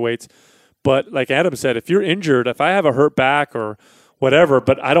replace heavy weights. But like Adam said, if you're injured, if I have a hurt back or whatever,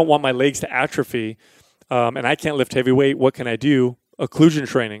 but I don't want my legs to atrophy and I can't lift heavy weight, what can I do? Occlusion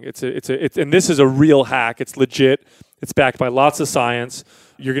training. It's and this is a real hack. It's legit. It's backed by lots of science.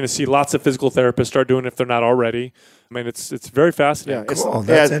 You're going to see lots of physical therapists start doing it if they're not already. I mean, it's very fascinating. Yeah, cool.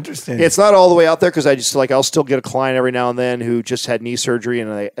 That's interesting. It's not all the way out there because I'll still get a client every now and then who just had knee surgery,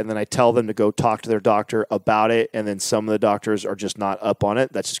 and then I tell them to go talk to their doctor about it, and then some of the doctors are just not up on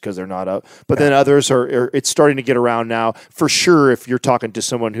it. That's just because they're not up. But then others are. It's starting to get around now. For sure, if you're talking to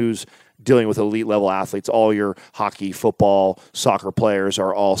someone who's dealing with elite level athletes, all your hockey, football, soccer players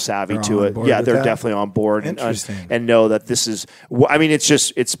are all savvy to it. Yeah, they're definitely on board and know that this is. I mean,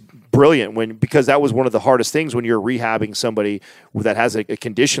 it's brilliant because that was one of the hardest things when you're rehabbing somebody that has a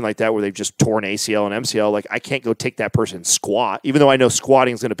condition like that where they've just torn ACL and MCL. Like, I can't go take that person and squat, even though I know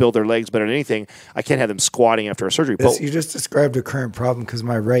squatting is going to build their legs better than anything. I can't have them squatting after a surgery. You just described a current problem because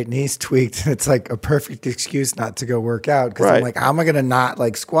my right knee's tweaked, and it's like a perfect excuse not to go work out because I'm like, how am I going to not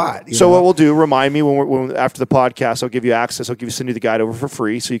like squat? So what we'll do, remind me when after the podcast, I'll give you access. Send you the guide over for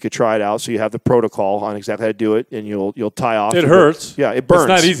free so you could try it out. So you have the protocol on exactly how to do it, and you'll tie off. It hurts. Yeah, it burns.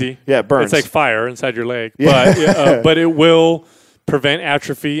 It's not easy. Yeah, it burns. It's like fire inside your leg. Yeah. But it will prevent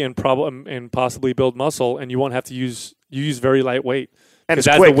atrophy and possibly build muscle, and you won't have to use very light weight. And it's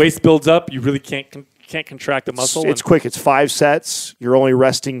as quick. The waist builds up, you really can't contract the muscle. It's quick. It's 5 sets. You're only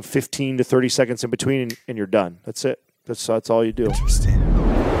resting 15 to 30 seconds in between, and you're done. That's it. That's all you do. Interesting.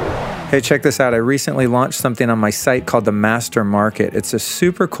 Hey, check this out. I recently launched something on my site called the Master Market. It's a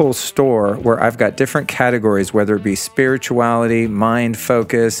super cool store where I've got different categories, whether it be spirituality, mind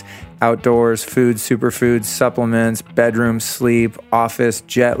focus, outdoors, food, superfoods, supplements, bedroom, sleep, office,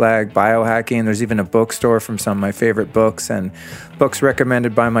 jet lag, biohacking. There's even a bookstore from some of my favorite books and books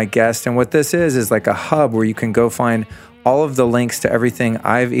recommended by my guests. And what this is like a hub where you can go find all of the links to everything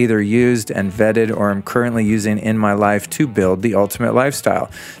I've either used and vetted or am currently using in my life to build the ultimate lifestyle.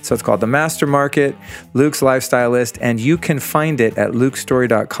 So it's called the Master Market, Luke's Lifestyle List, and you can find it at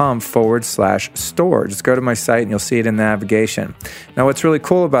lukestory.com/store. Just go to my site and you'll see it in the navigation. Now, what's really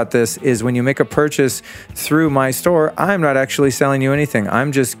cool about this is when you make a purchase through my store, I'm not actually selling you anything.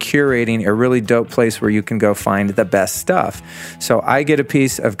 I'm just curating a really dope place where you can go find the best stuff. So I get a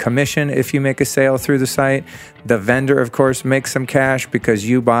piece of commission if you make a sale through the site. The vendor, of course, makes some cash because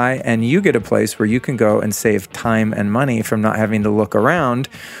you buy, and you get a place where you can go and save time and money from not having to look around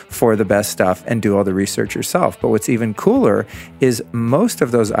for the best stuff and do all the research yourself. But what's even cooler is most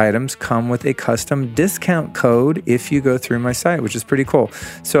of those items come with a custom discount code if you go through my site, which is pretty cool.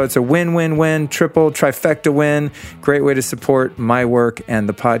 So it's a win-win-win, triple, trifecta win. Great way to support my work and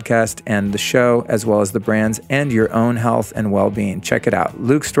the podcast and the show, as well as the brands and your own health and well-being. Check it out,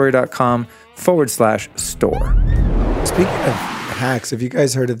 lukestory.com/store. Speaking of hacks, have you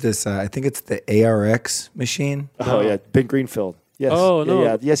guys heard of this? I think it's the ARX machine. Oh, yeah. Ben Greenfield. Yes. Oh, no.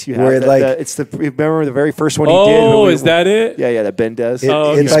 Yeah, yes, you have. Where remember the very first one he did? Oh, is that it? Yeah, that Ben does.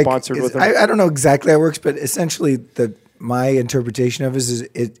 It's He's sponsored with him. I don't know exactly how it works, but essentially my interpretation of it is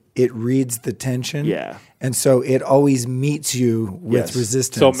it reads the tension. Yeah. And so it always meets you with Yes.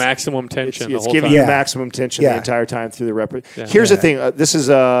 resistance. So maximum tension. It's the whole giving time. you Yeah. maximum tension Yeah. the entire time through the rep. Yeah. Here's the thing. This is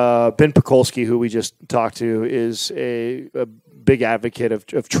Ben Pekulski, who we just talked to, is a big advocate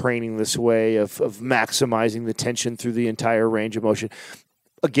of training this way, of maximizing the tension through the entire range of motion.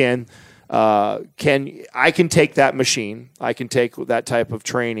 Again, I can take that machine, I can take that type of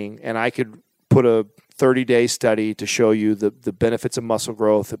training, and I could put a 30-day study to show you the benefits of muscle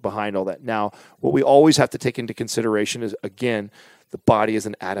growth behind all that. Now, what we always have to take into consideration is, again, the body is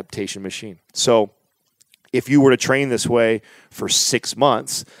an adaptation machine. So if you were to train this way for 6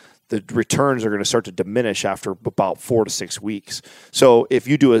 months, the returns are going to start to diminish after about 4 to 6 weeks. So if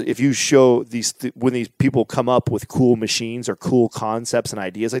you show when these people come up with cool machines or cool concepts and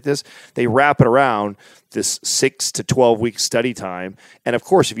ideas like this, they wrap it around this 6 to 12 week study time. And of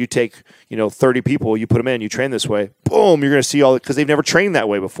course, if you take 30 people, you put them in, you train this way, boom, you're going to see all, because they've never trained that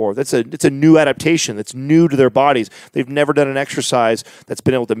way before. It's a new adaptation that's new to their bodies. They've never done an exercise that's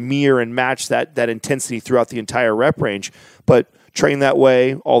been able to mirror and match that intensity throughout the entire rep range. But train that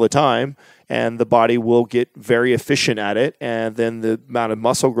way all the time, and the body will get very efficient at it, and then the amount of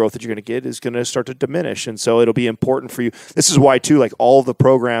muscle growth that you're going to get is going to start to diminish. And so it'll be important for you. This is why, too, like all the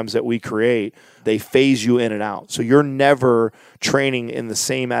programs that we create, they phase you in and out. So you're never training in the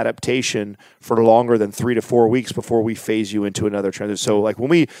same adaptation for longer than 3 to 4 weeks before we phase you into another transition. So like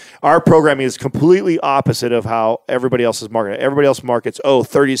our programming is completely opposite of how everybody else is marketing. Everybody else markets,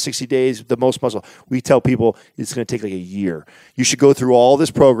 30 to 60 days, the most muscle. We tell people it's going to take like a year. You should go through all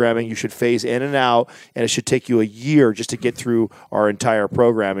this programming. You should phase in and out, and it should take you a year just to get through our entire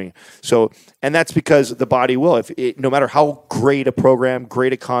programming. So, and that's because the body will, no matter how great a program,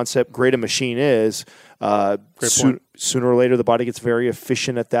 great a concept, great a machine is, sooner or later the body gets very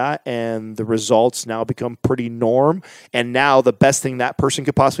efficient at that, and the results now become pretty norm. And now the best thing that person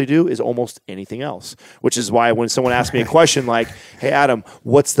could possibly do is almost anything else, which is why when someone asks me a question like, hey, Adam,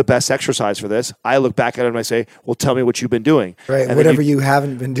 what's the best exercise for this? I look back at it and I say, well, tell me what you've been doing. Right. And whatever you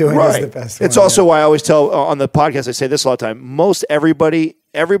haven't been doing is the best one. It's also why I always tell on the podcast, I say this all the time, almost everybody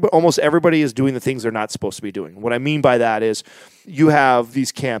is doing the things they're not supposed to be doing. What I mean by that is you have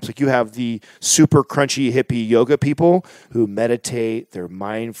these camps, like you have the super crunchy hippie yoga people who meditate, they're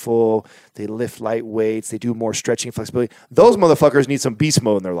mindful, they lift light weights, they do more stretching, flexibility. Those motherfuckers need some beast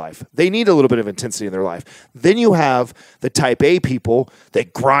mode in their life. They need a little bit of intensity in their life. Then you have the type A people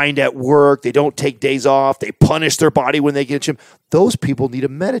that grind at work, they don't take days off, they punish their body when they get to gym. Those people need to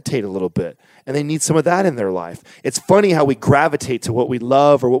meditate a little bit, and they need some of that in their life. It's funny how we gravitate to what we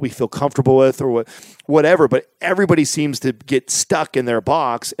love or what we feel comfortable with or whatever, but everybody seems to get stuck in their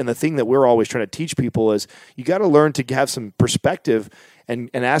box. And the thing that we're always trying to teach people is you got to learn to have some perspective and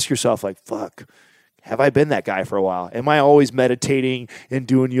ask yourself, like, fuck, have I been that guy for a while? Am I always meditating and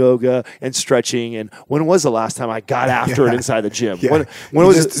doing yoga and stretching? And when was the last time I got after it inside the gym? Yeah. When you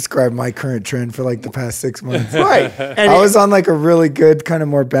was just it? described my current trend for like the past 6 months. Right. And I was on like a really good kind of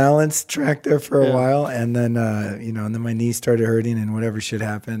more balanced track there for a while, and then and then my knee started hurting and whatever shit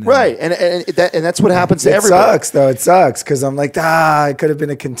happened. Right, and that's what happens to everybody. It sucks though. It sucks because I'm like, I could have been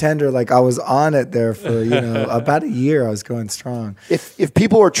a contender. Like I was on it there for about a year. I was going strong. If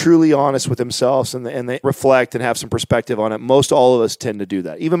people are truly honest with themselves and they reflect and have some perspective on it, most all of us tend to do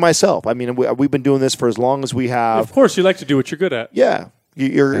that. Even myself. I mean, we've been doing this for as long as we have. Of course, you like to do what you're good at. Yeah.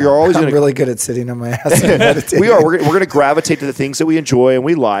 You're always I'm really good at sitting on my ass and meditating. We are. We're going to gravitate to the things that we enjoy and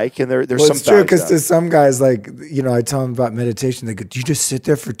we like. And there's some. It's true because to some guys, like I tell them about meditation. They go, "Do you just sit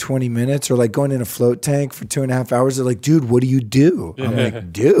there for 20 minutes, or like going in a float tank for 2.5 hours?" They're like, "Dude, what do you do?" I'm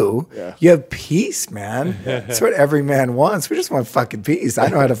like, "Do? Yeah. You have peace, man. That's what every man wants. We just want fucking peace. I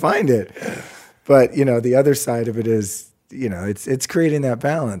know how to find it." But the other side of it is. It's creating that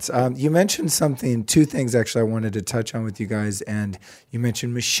balance. You mentioned two things actually I wanted to touch on with you guys, and you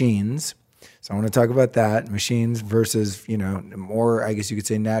mentioned machines. So I want to talk about that, machines versus, more, I guess you could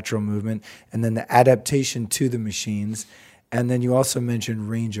say, natural movement, and then the adaptation to the machines. And then you also mentioned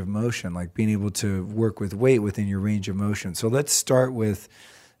range of motion, like being able to work with weight within your range of motion. So let's start with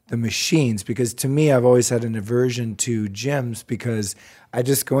the machines, because to me, I've always had an aversion to gyms because I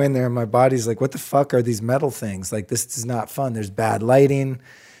just go in there and my body's like, what the fuck are these metal things? Like, this is not fun. There's bad lighting,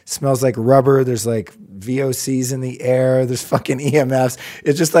 smells like rubber. There's like VOCs in the air. There's fucking EMFs.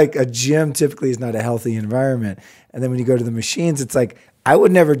 It's just like a gym typically is not a healthy environment. And then when you go to the machines, it's like, I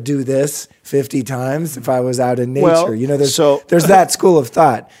would never do this 50 times if I was out in nature. Well, there's that school of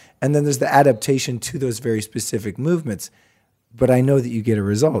thought. And then there's the adaptation to those very specific movements. But I know that you get a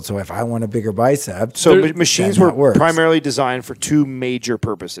result. So if I want a bigger bicep, machines were primarily designed for two major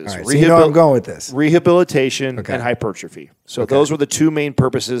purposes. Right, so you know where I'm going with this. Rehabilitation and hypertrophy. So those were the two main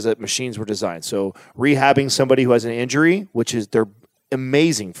purposes that machines were designed. So rehabbing somebody who has an injury, which is they're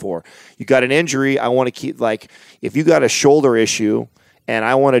amazing for. You got an injury, I want to keep, like, if you got a shoulder issue, and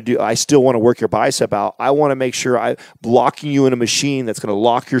I still want to work your bicep out, I want to make sure blocking you in a machine that's going to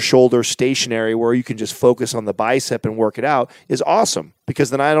lock your shoulder stationary where you can just focus on the bicep and work it out is awesome, because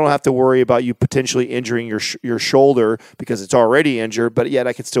then I don't have to worry about you potentially injuring your shoulder because it's already injured, but yet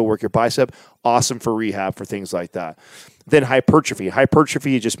I can still work your bicep. Awesome for rehab, for things like that. Then hypertrophy.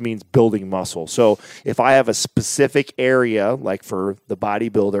 Hypertrophy just means building muscle. So if I have a specific area, like for the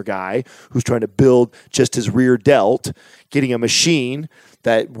bodybuilder guy who's trying to build just his rear delt, getting a machine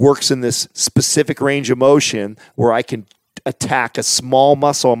that works in this specific range of motion where I can attack a small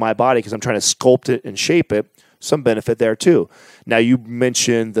muscle in my body because I'm trying to sculpt it and shape it, some benefit there too. Now you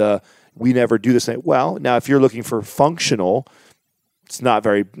mentioned we never do this thing. Well, now if you're looking for functional, it's not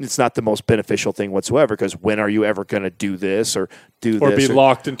the most beneficial thing whatsoever, because when are you ever going to do this or do or this? Be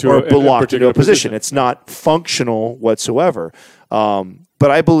locked into a position. It's not functional whatsoever.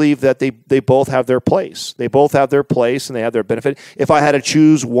 But I believe that they both have their place. They both have their place and they have their benefit. If I had to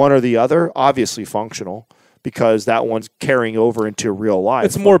choose one or the other, obviously functional, because that one's carrying over into real life.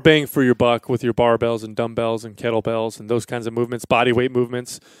 It's more bang for your buck with your barbells and dumbbells and kettlebells and those kinds of movements, body weight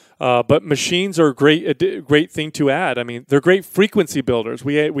movements. But machines are a great thing to add. I mean, they're great frequency builders.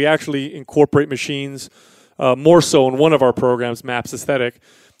 We actually incorporate machines more so in one of our programs, MAPS Aesthetic,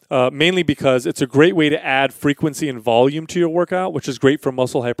 mainly because it's a great way to add frequency and volume to your workout, which is great for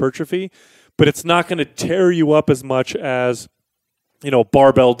muscle hypertrophy. But it's not going to tear you up as much as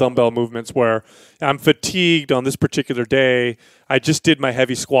barbell, dumbbell movements where I'm fatigued on this particular day. I just did my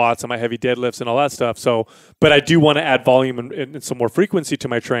heavy squats and my heavy deadlifts and all that stuff. But I do want to add volume and some more frequency to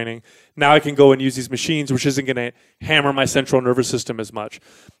my training. Now I can go and use these machines, which isn't going to hammer my central nervous system as much.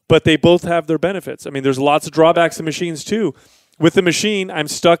 But they both have their benefits. I mean, there's lots of drawbacks to machines too. With the machine, I'm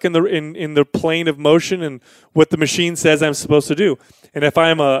stuck in the plane of motion and what the machine says I'm supposed to do. And if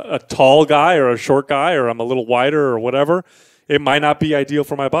I'm a tall guy or a short guy, or I'm a little wider or whatever, it might not be ideal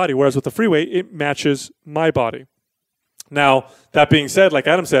for my body. Whereas with the free weight, it matches my body. Now, that being said, like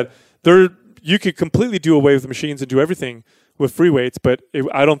Adam said, you could completely do away with the machines and do everything with free weights, but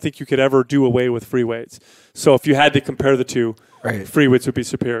I don't think you could ever do away with free weights. So if you had to compare the two, free weights would be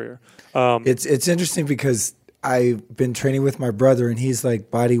superior. It's interesting because I've been training with my brother, and he's like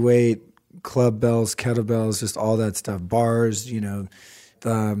body weight, club bells, kettlebells, just all that stuff, bars,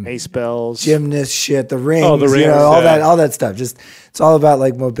 mace bells, gymnast shit, the rings, all that stuff. Just it's all about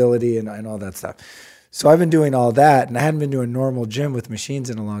like mobility and all that stuff. So I've been doing all that, and I hadn't been to a normal gym with machines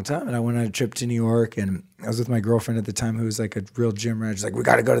in a long time. And I went on a trip to New York, and I was with my girlfriend at the time, who was like a real gym rat. She's like, "We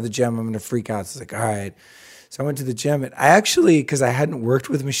got to go to the gym. I'm going to freak out." So I was like, "All right." So I went to the gym, and I actually, because I hadn't worked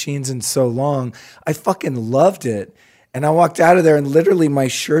with machines in so long, I fucking loved it. And I walked out of there and literally my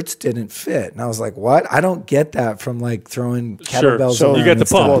shirts didn't fit. And I was like, what? I don't get that from like throwing kettlebells. So you get the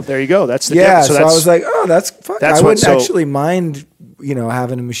pump. Well, there you go. That's the yeah. difference. So I was like, oh, that's fun. That's I wouldn't actually mind,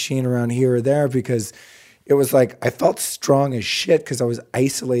 having a machine around here or there, because it was like I felt strong as shit because I was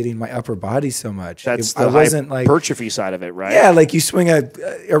isolating my upper body so much. That's I the wasn't like hypertrophy side of it, right? Yeah, like you swing a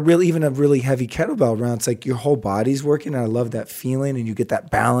really heavy kettlebell around. It's like your whole body's working. And I love that feeling, and you get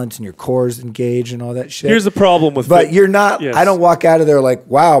that balance, and your core's engaged, and all that shit. Here's the problem with but you're not. Yes. I don't walk out of there like,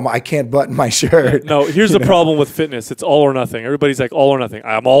 wow, I can't button my shirt. No, here's the problem with fitness. It's all or nothing. Everybody's like all or nothing.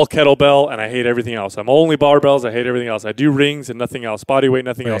 I'm all kettlebell and I hate everything else. I'm only barbells. I hate everything else. I do rings and nothing else. Body weight,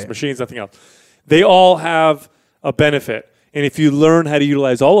 nothing else. Machines, nothing else. They all have a benefit. And if you learn how to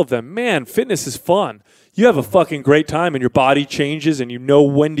utilize all of them, man, fitness is fun. You have a fucking great time and your body changes and you know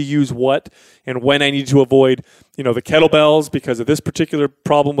when to use what and when I need to avoid, the kettlebells because of this particular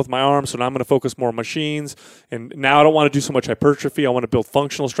problem with my arm. So now I'm going to focus more on machines. And now I don't want to do so much hypertrophy. I want to build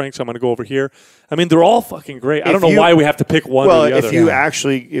functional strength. So I'm going to go over here. I mean, they're all fucking great. I don't know why we have to pick one or the other. If you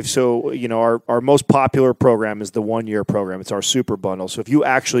actually, our most popular program is the 1 year program. It's our super bundle. So if you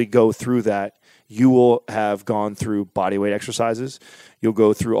actually go through that, you will have gone through body weight exercises. You'll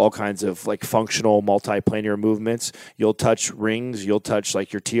go through all kinds of like functional multiplanar movements. You'll touch rings. You'll touch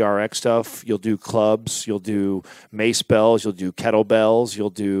like your TRX stuff. You'll do clubs. You'll do mace bells. You'll do kettlebells.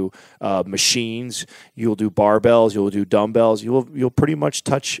 You'll do machines. You'll do barbells. You'll do dumbbells. You'll pretty much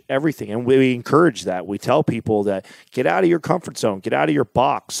touch everything. And we encourage that. We tell people that get out of your comfort zone. Get out of your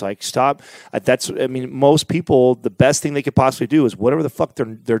box. Like stop. Most people, the best thing they could possibly do is whatever the fuck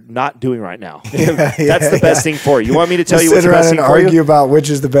they're not doing right now. That's the best thing for you. You want me to tell you what's the best thing for you? About which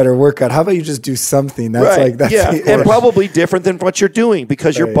is the better workout. How about you just do something? That's right. And probably different than what you're doing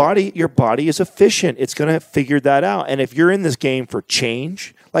because your body is efficient. It's going to have figured that out. And if you're in this game for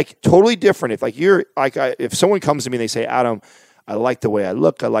change, like totally different. If like you're like if someone comes to me and they say, Adam, I like the way I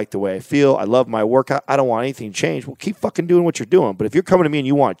look, I like the way I feel, I love my workout, I don't want anything to change. Well, keep fucking doing what you're doing. But if you're coming to me and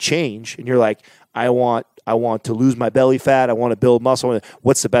you want change and you're like, I want to lose my belly fat, I want to build muscle,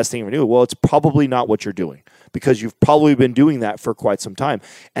 what's the best thing to do? Well, it's probably not what you're doing, because you've probably been doing that for quite some time.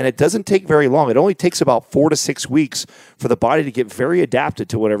 And it doesn't take very long. It only takes about 4 to 6 weeks for the body to get very adapted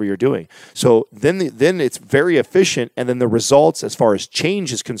to whatever you're doing. So then it's very efficient, and then the results as far as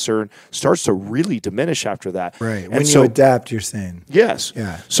change is concerned starts to really diminish after that. Right. And when you adapt, you're saying. Yes.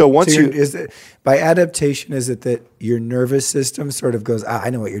 Yeah. So once by adaptation, is it that your nervous system sort of goes,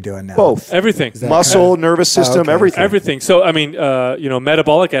 I know what you're doing now? Both. Everything. Muscle, nervous system, everything. Everything. So,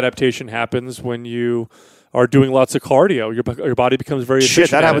 metabolic adaptation happens when you are doing lots of cardio. Your body becomes very efficient.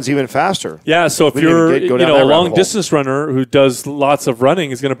 Shit, that happens even faster. Yeah, so if you're a long distance runner who does lots of running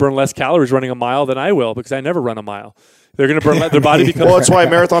is going to burn less calories running a mile than I will, because I never run a mile. They're going to burn their body becomes. Well, that's why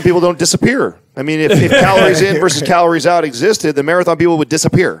marathon people don't disappear. I mean, if calories in versus calories out existed, the marathon people would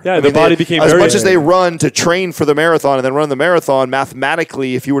disappear. Yeah, their body became as much as they run to train for the marathon and then run the marathon.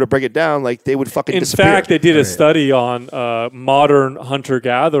 Mathematically, if you were to break it down, like they would fucking disappear. In fact, they did a study on modern hunter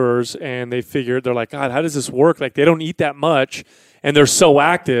gatherers, and they figured they're like, God, how does this work? Like they don't eat that much, and they're so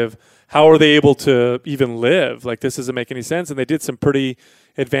active. How are they able to even live? Like this doesn't make any sense. And they did some pretty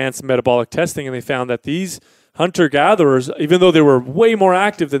advanced metabolic testing, and they found that these hunter-gatherers, even though they were way more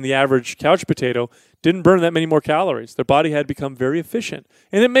active than the average couch potato, didn't burn that many more calories. Their body had become very efficient.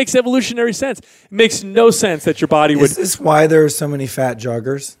 And it makes evolutionary sense. It makes no sense that your body would... Is this why there are so many fat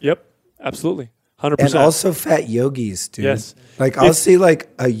joggers? Yep, absolutely. 100%. And also fat yogis, dude. Yes. Like I'll see like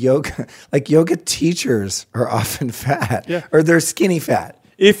yoga teachers are often fat. Yeah. Or they're skinny fat.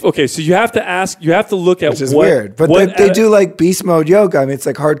 So you have to look at which is weird. But they do like beast mode yoga. I mean, it's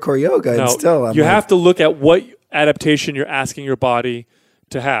like hardcore yoga. No, and still, you have to look at what adaptation you're asking your body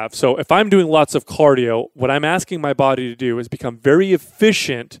to have. So if I'm doing lots of cardio, what I'm asking my body to do is become very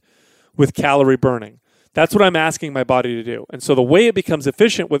efficient with calorie burning. That's what I'm asking my body to do. And so the way it becomes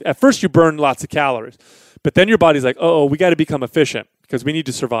efficient at first you burn lots of calories, but then your body's like, we got to become efficient because we need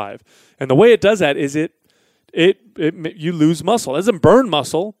to survive. And the way it does that is you lose muscle. It doesn't burn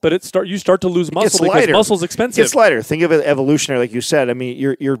muscle, but you start to lose muscle because muscle's expensive. It's lighter. Think of it evolutionary, like you said. I mean,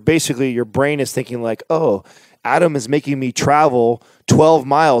 you're basically, your brain is thinking like, Adam is making me travel 12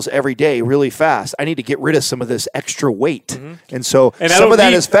 miles every day really fast. I need to get rid of some of this extra weight. Mm-hmm. And so some of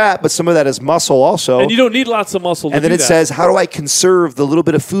that is fat, but some of that is muscle also. And you don't need lots of muscle to And then it says, how do I conserve the little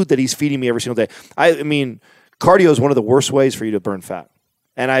bit of food that he's feeding me every single day? I mean, cardio is one of the worst ways for you to burn fat.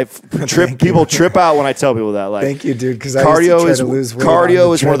 And people trip out when I tell people that. Like, thank you, dude. Because I used to try to lose weight.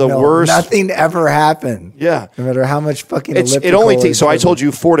 Cardio is one of the worst. Nothing ever happened. Yeah, no matter how much fucking. It only takes. So I told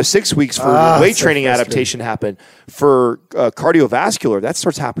you 4 to 6 weeks for weight training adaptation happen. For cardiovascular, that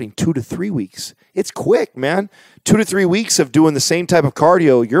starts happening 2 to 3 weeks. It's quick, man. 2 to 3 weeks of doing the same type of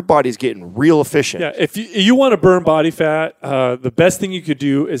cardio, your body's getting real efficient. Yeah, if you want to burn body fat, the best thing you could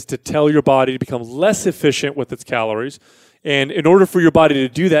do is to tell your body to become less efficient with its calories. And in order for your body to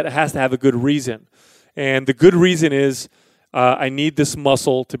do that, it has to have a good reason. And the good reason is I need this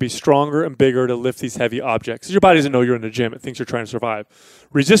muscle to be stronger and bigger to lift these heavy objects. Your body doesn't know you're in the gym. It thinks you're trying to survive.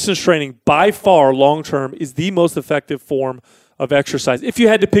 Resistance training, by far, long-term, is the most effective form of exercise. If you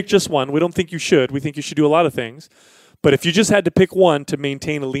had to pick just one, we don't think you should. We think you should do a lot of things. But if you just had to pick one to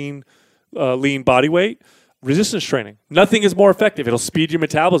maintain a lean body weight, resistance training. Nothing is more effective. It'll speed your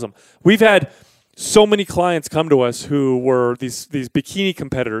metabolism. We've had so many clients come to us who were these bikini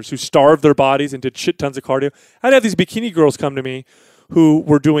competitors who starved their bodies and did shit tons of cardio. I'd have these bikini girls come to me who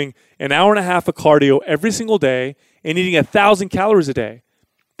were doing an hour and a half of cardio every single day and eating 1,000 calories a day.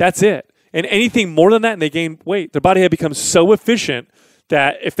 That's it. And anything more than that and they gain weight, their body had become so efficient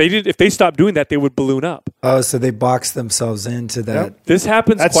that if they stopped doing that, they would balloon up. Oh, so they box themselves into that. Yep. This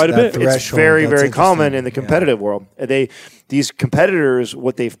happens quite a bit. It's very, very common in the competitive world. These competitors,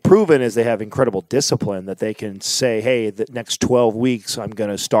 what they've proven is they have incredible discipline that they can say, hey, the next 12 weeks, I'm going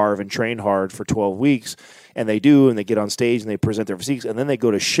to starve and train hard for 12 weeks. And they do, and they get on stage and they present their physiques, and then they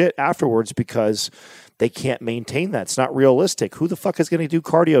go to shit afterwards because they can't maintain that. It's not realistic. Who the fuck is going to do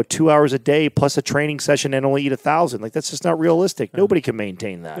cardio 2 hours a day plus a training session and only eat 1,000? Like, that's just not realistic. Nobody can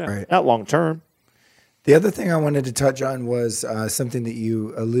maintain that. Right. Not long term. The other thing I wanted to touch on was something that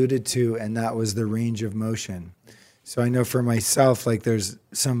you alluded to, and that was the range of motion. So I know for myself, like there's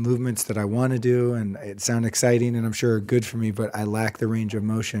some movements that I want to do and it sound exciting and I'm sure are good for me, but I lack the range of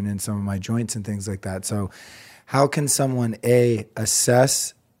motion in some of my joints and things like that. So how can someone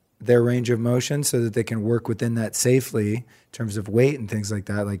assess their range of motion so that they can work within that safely in terms of weight and things like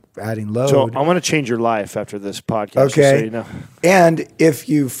that, like adding load? So I want to change your life after this podcast. Okay. So you know. And if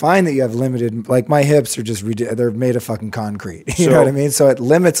you find that you have limited, like my hips are just, they're made of fucking concrete. You know what I mean? So it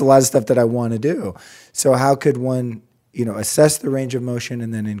limits a lot of stuff that I want to do. So how could one, assess the range of motion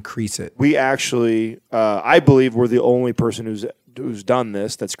and then increase it? We actually, I believe we're the only person who's done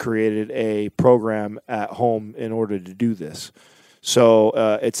this, that's created a program at home in order to do this. So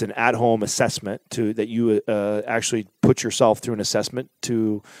it's an at-home assessment that you actually put yourself through an assessment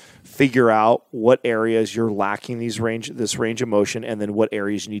to figure out what areas you're lacking this range of motion, and then what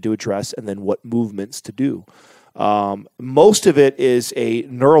areas you need to address, and then what movements to do. Most of it is a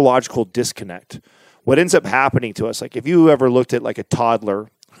neurological disconnect. What ends up happening to us, like if you ever looked at like a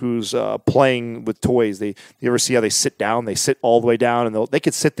toddler who's playing with toys, you ever see how they sit down? They sit all the way down, and they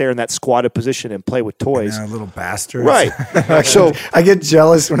could sit there in that squatted position and play with toys. Little bastards. Right. So I get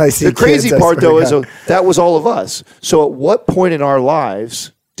jealous when I see the crazy part, though, is that was all of us. So at what point in our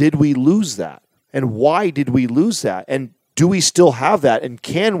lives did we lose that? And why did we lose that? And do we still have that? And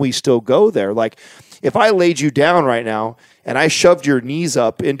can we still go there? Like if I laid you down right now and I shoved your knees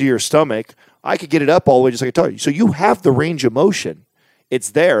up into your stomach, I could get it up all the way just like I told you. So you have the range of motion.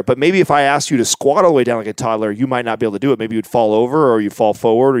 It's there. But maybe if I asked you to squat all the way down like a toddler, you might not be able to do it. Maybe you'd fall over or you'd fall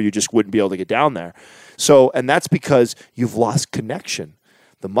forward or you just wouldn't be able to get down there. So, and that's because you've lost connection.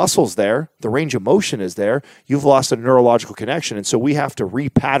 The muscle's there. The range of motion is there. You've lost a neurological connection. And so we have to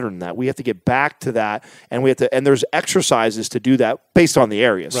repattern that. We have to get back to that. And and there's exercises to do that based on the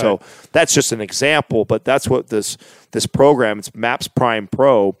area. Right. So that's just an example, but that's what this program, it's MAPS Prime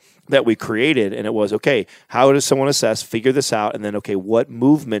Pro, that we created, and it was, okay, how does someone assess, figure this out, and then, okay, what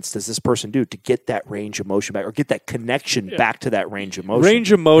movements does this person do to get that range of motion back or get that connection back to that range of motion?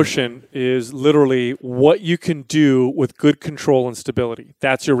 Range of motion is literally what you can do with good control and stability.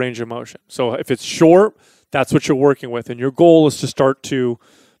 That's your range of motion. So if it's short, that's what you're working with, and your goal is to start to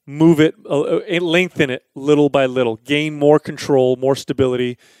move it, lengthen it little by little, gain more control, more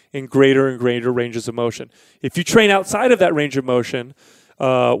stability in greater and greater ranges of motion. If you train outside of that range of motion,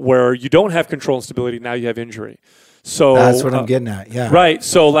 where you don't have control and stability, now you have injury. So that's what I'm getting at. Yeah. Right.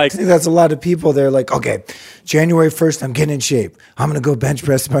 So like, I think that's a lot of people. They're like, okay, January 1st, I'm getting in shape. I'm going to go bench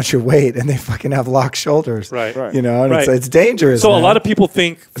press a bunch of weight, and they fucking have locked shoulders. Right. And it's dangerous. So a lot of people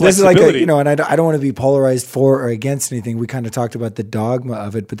think this is like and I don't want to be polarized for or against anything. We kind of talked about the dogma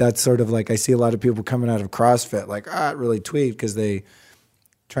of it, but that's sort of like, I see a lot of people coming out of CrossFit like, it really tweaked because they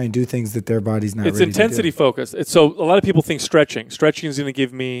try and do things that their body's not ready to do. It's intensity focused. So a lot of people think stretching. Stretching is going to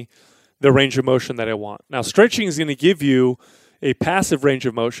give me the range of motion that I want. Now, stretching is going to give you a passive range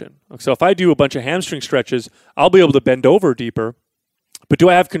of motion. So if I do a bunch of hamstring stretches, I'll be able to bend over deeper, But do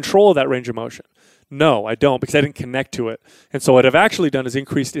I have control of that range of motion? No, I don't, because I didn't connect to it. And so what I've actually done is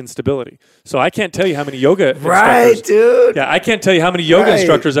increased instability. So I can't tell you how many yoga instructors. Dude. Yeah, I can't tell you how many yoga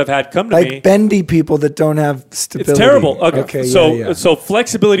instructors I've had come to me. Like bendy people that don't have stability. It's terrible. Okay. So So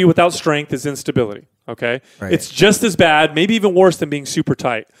flexibility without strength is instability. Okay. Right. It's just as bad, maybe even worse than being super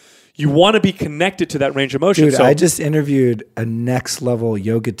tight. You want to be connected to that range of motion. Dude, So I just interviewed a next level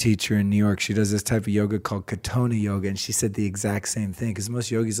yoga teacher in New York. She does this type of yoga called Katona yoga, and she said the exact same thing. Because most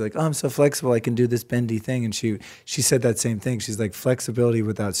yogis are like, oh, I'm so flexible, I can do this bendy thing. And she said that same thing. She's like, flexibility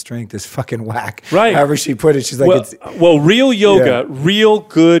without strength is fucking whack. Right. However she put it, she's like, real yoga, real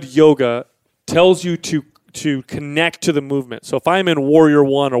good yoga tells you to connect to the movement. So if I'm in Warrior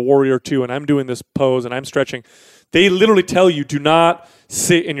 1 or Warrior 2 and I'm doing this pose and I'm stretching, they literally tell you, do not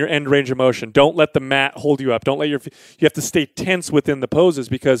sit in your end range of motion. Don't let the mat hold you up. Don't let you have to stay tense within the poses,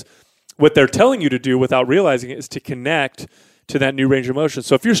 because what they're telling you to do without realizing it is to connect to that new range of motion.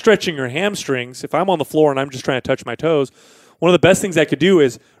 So if you're stretching your hamstrings, if I'm on the floor and I'm just trying to touch my toes, one of the best things I could do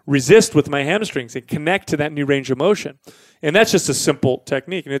is resist with my hamstrings and connect to that new range of motion. And that's just a simple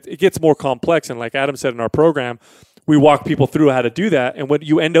technique. And it gets more complex. And like Adam said in our program, we walk people through how to do that. And what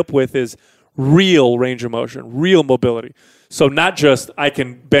you end up with is real range of motion, real mobility. So not just I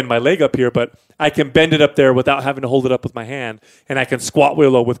can bend my leg up here, but I can bend it up there without having to hold it up with my hand. And I can squat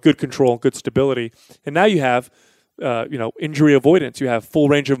real low with good control and good stability. And now you have injury avoidance. You have full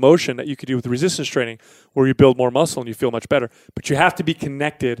range of motion that you could do with resistance training, where you build more muscle and you feel much better. But you have to be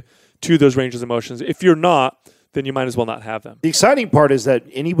connected to those ranges of motions. If you're not, then you might as well not have them. The exciting part is that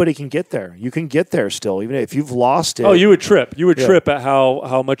anybody can get there. You can get there still, even if you've lost it. Oh, you would trip. You would trip at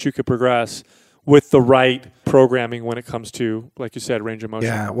how much you could progress with the right programming when it comes to, like you said, range of motion.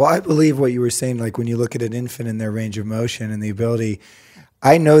 Yeah, well, I believe what you were saying, like when you look at an infant and their range of motion and the ability,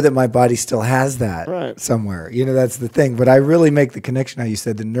 I know that my body still has that somewhere. That's the thing. But I really make the connection, how you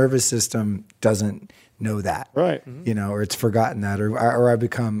said the nervous system doesn't know that. Right. Or it's forgotten that, or I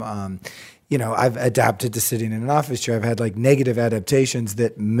become, I've adapted to sitting in an office chair. I've had like negative adaptations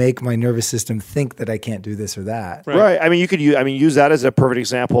that make my nervous system think that I can't do this or that. Right. I mean, you could use that as a perfect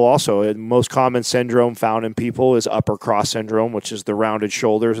example also. The most common syndrome found in people is upper cross syndrome, which is the rounded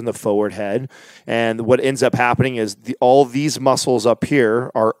shoulders and the forward head. And what ends up happening is all these muscles up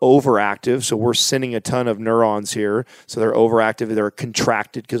here are overactive. So we're sending a ton of neurons here. So they're overactive. They're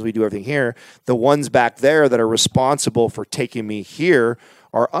contracted because we do everything here. The ones back there that are responsible for taking me here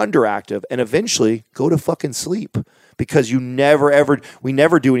are underactive, and eventually go to fucking sleep, because we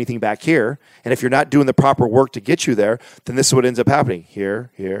never do anything back here. And if you're not doing the proper work to get you there, then this is what ends up happening.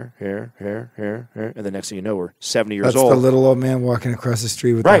 Here, and the next thing you know, we're 70 years old. That's the little old man walking across the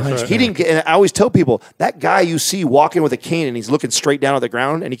street with the hunchback. He didn't get, and I always tell people, that guy you see walking with a cane and he's looking straight down at the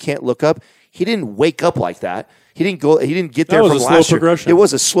ground and he can't look up, he didn't wake up like that. He didn't get there from last year. That was a slow progression. It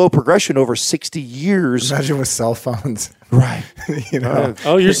was a slow progression over 60 years. Imagine with cell phones. Right.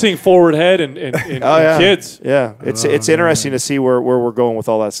 Oh, you're seeing forward head and kids. Yeah. It's interesting to see where we're going with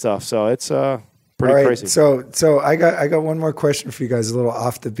all that stuff. So it's pretty crazy. So I got one more question for you guys, a little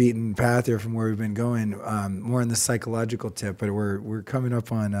off the beaten path here from where we've been going, more on the psychological tip, but we're coming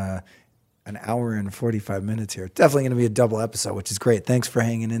up on an hour and 45 minutes here. Definitely going to be a double episode, which is great. Thanks for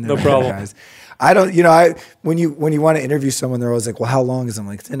hanging in there. No problem, guys. I don't, when you want to interview someone, they're always like, well, how long is it? I'm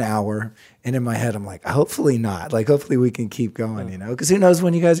like, it's an hour. And in my head, I'm like, hopefully not. Like, hopefully we can keep going, because who knows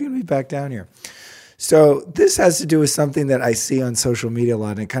when you guys are going to be back down here. So this has to do with something that I see on social media a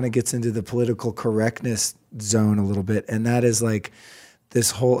lot, and it kind of gets into the political correctness zone a little bit. And that is like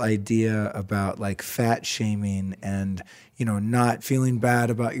this whole idea about like fat shaming and, not feeling bad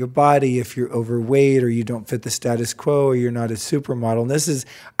about your body if you're overweight or you don't fit the status quo or you're not a supermodel. And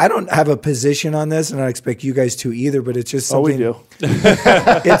I don't have a position on this, and I don't expect you guys to either, but it's just something. Oh, we do.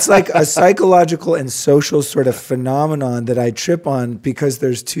 It's like a psychological and social sort of phenomenon that I trip on, because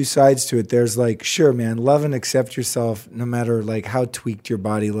there's two sides to it. There's like, sure, man, love and accept yourself no matter like how tweaked your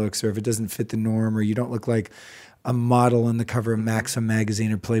body looks, or if it doesn't fit the norm, or you don't look like a model on the cover of Maxim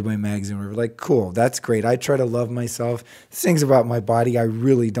magazine or Playboy magazine. We're like, cool, that's great. I try to love myself. Things about my body I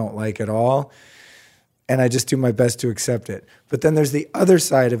really don't like at all, and I just do my best to accept it. But then there's the other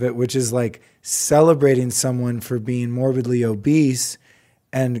side of it, which is like celebrating someone for being morbidly obese,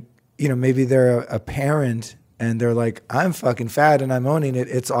 and maybe they're a parent and they're like, I'm fucking fat and I'm owning it.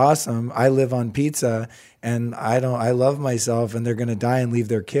 It's awesome. I live on pizza and I love myself, and they're gonna die and leave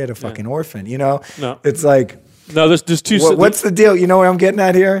their kid a fucking orphan. No. It's like, no, there's two. What's the deal? You know what I'm getting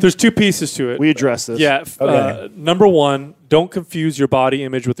at here? There's two pieces to it. We address this. Yeah. Okay. Number one, don't confuse your body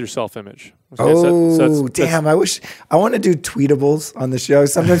image with your self-image. Damn. I want to do tweetables on the show.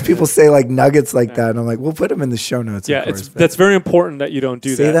 Sometimes people say like nuggets like that. And I'm like, we'll put them in the show notes. Yeah, that's very important that you don't do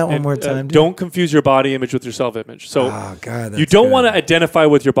that. Say that one more time. Don't confuse your body image with your self-image. So God, you don't want to identify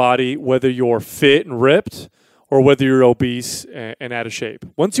with your body, whether you're fit and ripped or whether you're obese and out of shape.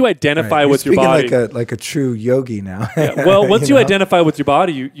 Once you identify with your body, like a true yogi now. Once you identify with your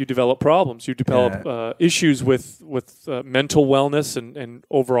body, you develop problems. You develop issues with mental wellness and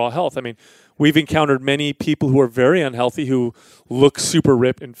overall health. I mean, we've encountered many people who are very unhealthy who look super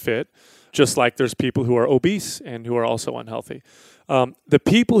ripped and fit, just like there's people who are obese and who are also unhealthy. The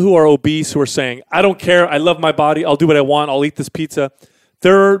people who are obese who are saying, I don't care, I love my body, I'll do what I want, I'll eat this pizza,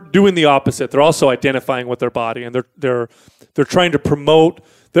 they're doing the opposite. They're also identifying with their body, and they're trying to promote.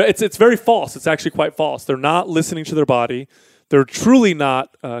 It's very false. It's actually quite false. They're not listening to their body. They're truly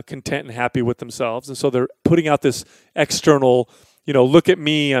not content and happy with themselves, and so they're putting out this external, look at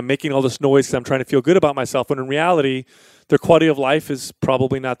me, I'm making all this noise because I'm trying to feel good about myself, when in reality, their quality of life is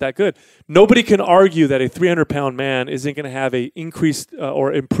probably not that good. Nobody can argue that a 300-pound man isn't going to have a increased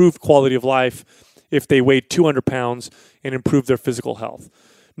or improved quality of life if they weighed 200 pounds and improved their physical health.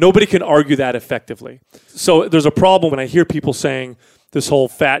 Nobody can argue that effectively. So there's a problem when I hear people saying this whole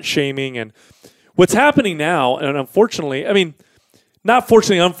fat shaming. And what's happening now, and unfortunately, not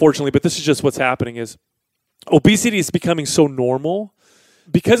fortunately, unfortunately, but this is just what's happening, is obesity is becoming so normal.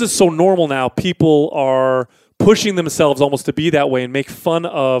 Because it's so normal now, people are pushing themselves almost to be that way and make fun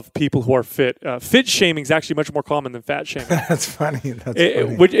of people who are fit. Fit shaming is actually much more common than fat shaming. That's funny. And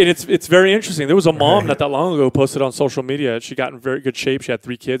it's very interesting. There was a mom not that long ago who posted on social media. She got in very good shape. She had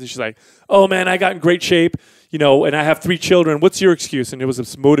 3 kids. And she's like, oh, man, I got in great shape, and I have 3 children. What's your excuse? And it was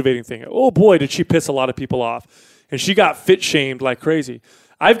this motivating thing. Oh, boy, did she piss a lot of people off. And she got fit shamed like crazy.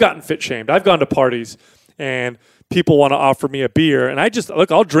 I've gotten fit shamed. I've gone to parties, and people want to offer me a beer. And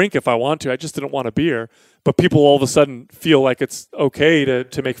I'll drink if I want to. I just didn't want a beer. But people all of a sudden feel like it's okay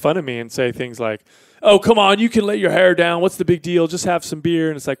to make fun of me and say things like, oh, come on, you can let your hair down. What's the big deal? Just have some beer.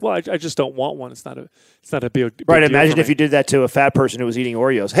 And it's like, well, I just don't want one. It's not a big deal. Right. Imagine if you did that to a fat person who was eating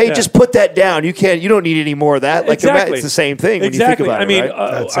Oreos. Hey, just put that down. You don't need any more of that. Like, exactly. It's the same thing when you think about it.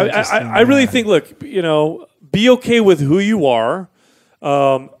 Right? I really think, look, be okay with who you are.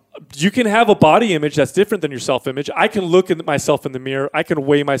 You can have a body image that's different than your self-image. I can look at myself in the mirror. I can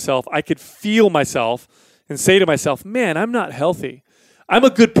weigh myself. I could feel myself and say to myself, man, I'm not healthy. I'm a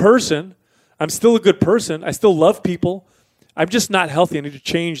good person. I'm still a good person. I still love people. I'm just not healthy. I need to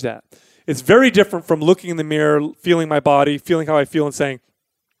change that. It's very different from looking in the mirror, feeling my body, feeling how I feel, and saying,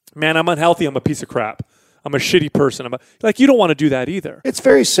 man, I'm unhealthy. I'm a piece of crap. I'm a shitty person. You don't want to do that either. It's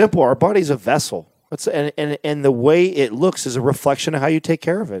very simple. Our body's a vessel. And the way it looks is a reflection of how you take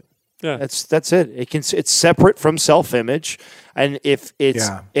care of it. Yeah, that's it. It's separate from self-image, and if it's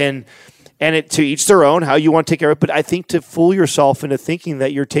and it to each their own how you want to take care of it. But I think to fool yourself into thinking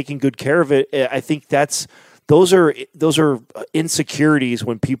that you're taking good care of it, I think those are insecurities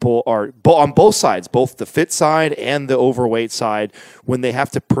when people are on both sides, both the fit side and the overweight side, when they have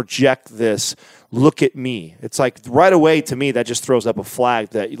to project this. Look at me. It's like right away to me that just throws up a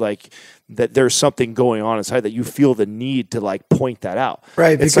flag that there's something going on inside that you feel the need to point that out.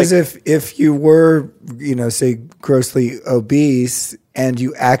 Right, because if you were, say grossly obese and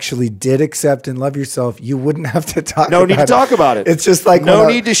you actually did accept and love yourself, you wouldn't have to talk about it. No need to talk about it. It's just like no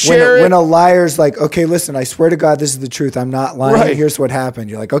need to share it. When a liar's like, okay, listen, I swear to God, this is the truth. I'm not lying. Right. Here's what happened.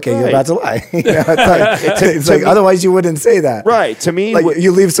 You're like, okay, you're about to lie. It's like otherwise you wouldn't say that. Right. To me,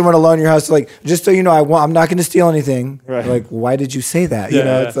 you leave someone alone in your house, like, just so you know, I'm not going to steal anything. Right. Like, why did you say that?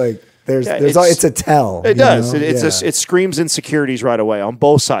 It's like, it's a tell. It does. It screams insecurities right away on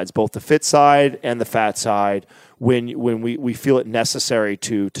both sides, both the fit side and the fat side. When we feel it necessary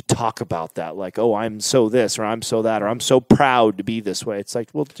to talk about that, like, oh, I'm so this or I'm so that or I'm so proud to be this way. It's like,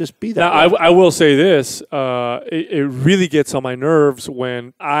 well, just be that. Now, I will say this: it really gets on my nerves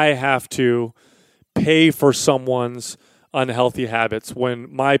when I have to pay for someone's unhealthy habits, when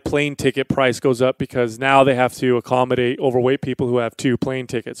my plane ticket price goes up because now they have to accommodate overweight people who have 2 plane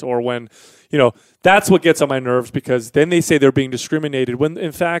tickets, or when, that's what gets on my nerves, because then they say they're being discriminated when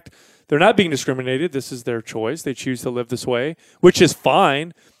in fact they're not being discriminated. This is their choice. They choose to live this way, which is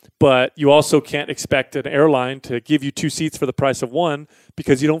fine, but you also can't expect an airline to give you 2 seats for the price of 1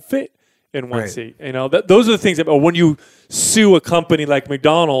 because you don't fit in one seat. Those are the things or when you sue a company like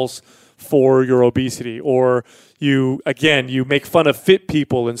McDonald's for your obesity, or you make fun of fit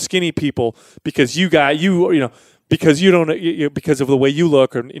people and skinny people because because of the way you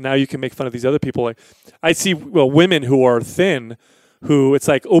look, or now you can make fun of these other people. Like I see women who are thin who it's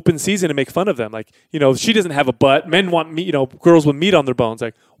like open season to make fun of them. Like, she doesn't have a butt. Men want meat, girls with meat on their bones.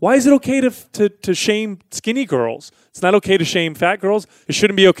 Like, why is it okay to shame skinny girls? It's not okay to shame fat girls. It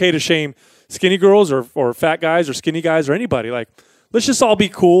shouldn't be okay to shame skinny girls or fat guys or skinny guys or anybody. Like, let's just all be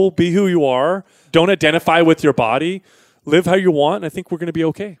cool, be who you are. Don't identify with your body. Live how you want. And I think we're going to be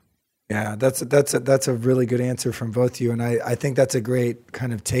okay. Yeah, that's a really good answer from both of you. And I think that's a great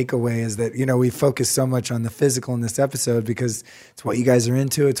kind of takeaway is that, we focus so much on the physical in this episode because it's what you guys are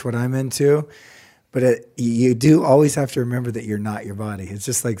into. It's what I'm into. But you do always have to remember that you're not your body. It's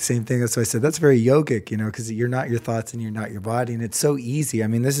just like the same thing. That's why I said that's very yogic, because you're not your thoughts and you're not your body. And it's so easy. I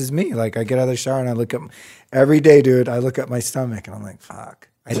mean, this is me. Like I get out of the shower and I look up every day, dude. I look at my stomach and I'm like, fuck,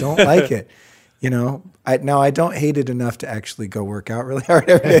 I don't like it. I don't hate it enough to actually go work out really hard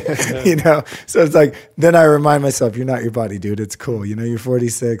every day, So it's like, then I remind myself, you're not your body, dude. It's cool. You're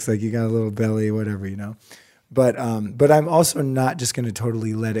 46, like you got a little belly, whatever, But I'm also not just going to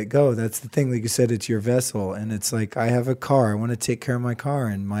totally let it go. That's the thing. Like you said, it's your vessel. And it's like, I have a car. I want to take care of my car.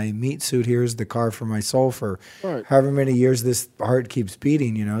 And my meat suit here is the car for my soul for however many years this heart keeps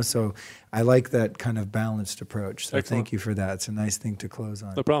beating, So I like that kind of balanced approach. So Thank you for that. It's a nice thing to close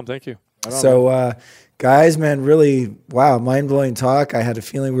on. No problem. Thank you. So, guys, man, really, wow, mind-blowing talk. I had a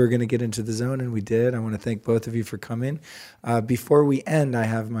feeling we were going to get into the zone, and we did. I want to thank both of you for coming. Before we end, I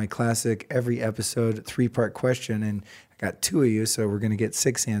have my classic every episode 3-part question, and I got 2 of you, so we're going to get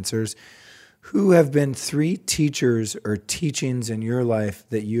 6 answers. Who have been 3 teachers or teachings in your life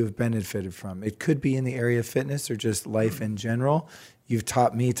that you have benefited from? It could be in the area of fitness or just life in general. You've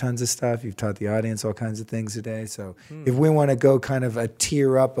taught me tons of stuff. You've taught the audience all kinds of things today. So if we want to go kind of a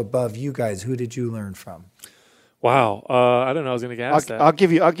tier up above you guys, who did you learn from? Wow. I don't know. I was going to get asked that. I'll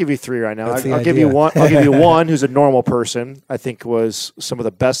give you 3 right now. I'll give you one. I'll give you one who's a normal person. I think was some of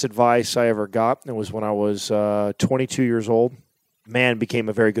the best advice I ever got. It was when I was 22 years old. Man became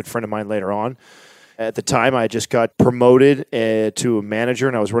a very good friend of mine later on. At the time, I just got promoted to a manager,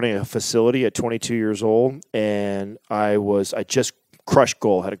 and I was running a facility at 22 years old. And I just crushed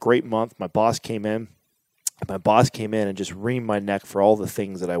goal. Had a great month. My boss came in. And just wringed my neck for all the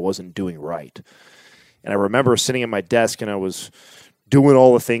things that I wasn't doing right. And I remember sitting at my desk, and I was doing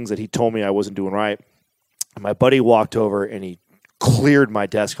all the things that he told me I wasn't doing right. And my buddy walked over, and he cleared my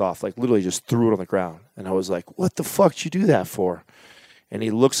desk off, like literally just threw it on the ground. And I was like, what the fuck did you do that for? And he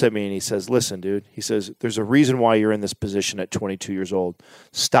looks at me and he says, listen, dude, he says, there's a reason why you're in this position at 22 years old.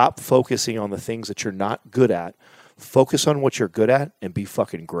 Stop focusing on the things that you're not good at. Focus on what you're good at and be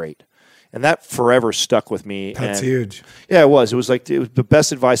fucking great. And that forever stuck with me. That's huge. Yeah, it was. It was the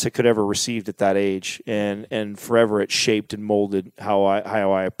best advice I could ever received at that age, and forever it shaped and molded how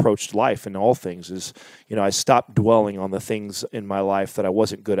I approached life and all things. Is I stopped dwelling on the things in my life that I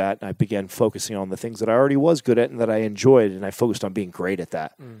wasn't good at, and I began focusing on the things that I already was good at and that I enjoyed, and I focused on being great at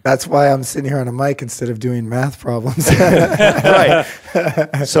that. That's why I'm sitting here on a mic instead of doing math problems. Right.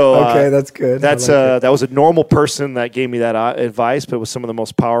 So okay, that's good. That was a normal person that gave me that advice, but it was some of the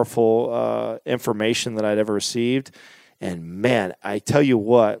most powerful information that I'd ever received. And man, I tell you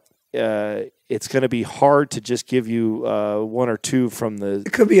what, it's going to be hard to just give you 1 or 2 from the.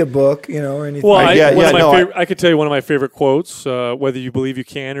 It could be a book, or anything. Well, I could tell you one of my favorite quotes. Whether you believe you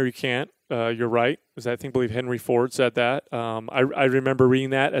can or you can't, you're right. I believe Henry Ford said that. I remember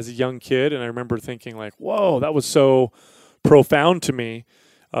reading that as a young kid, and I remember thinking like, "Whoa, that was so profound to me."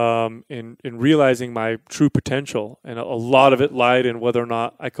 In realizing my true potential, and a lot of it lied in whether or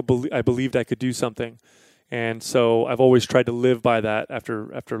not I believed I could do something, and so I've always tried to live by that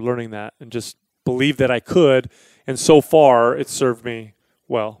after learning that, and just believe that I could, and so far it's served me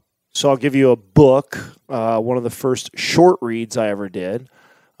well. So I'll give you a book, one of the first short reads I ever did.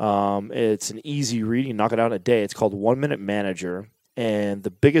 It's an easy read; you knock it out in a day. It's called 1 Minute Manager, and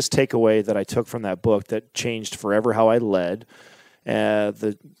the biggest takeaway that I took from that book that changed forever how I led.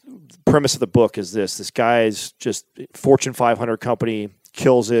 The premise of the book is this guy's just Fortune 500 company,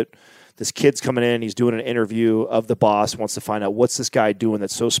 kills it. This kid's coming in, he's doing an interview of the boss, wants to find out what's this guy doing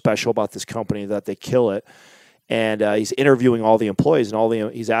that's so special about this company that they kill it. And he's interviewing all the employees,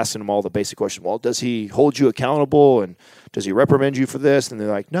 and he's asking them all the basic questions. Well, does he hold you accountable, and does he reprimand you for this? And they're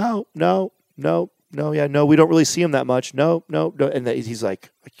like, no, we don't really see him that much. No. And he's like,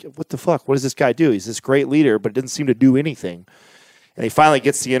 what the fuck? What does this guy do? He's this great leader, but didn't seem to do anything. And he finally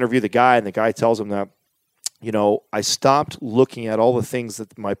gets to interview the guy, and the guy tells him that, I stopped looking at all the things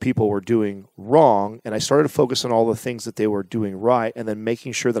that my people were doing wrong, and I started to focus on all the things that they were doing right, and then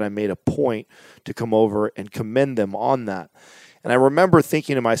making sure that I made a point to come over and commend them on that. And I remember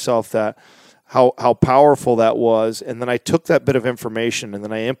thinking to myself that, how powerful that was. And then I took that bit of information and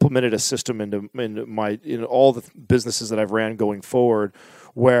then I implemented a system into all the businesses that I've ran going forward,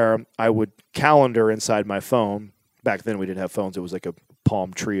 where I would calendar inside my phone. Back then we didn't have phones. It was like a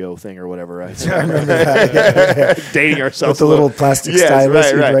Palm Trio thing or whatever, right? I remember that. Yeah. Dating ourselves. With the little plastic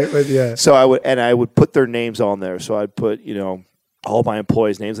stylus you'd write with, yeah. So I would put their names on there. So I'd put, all my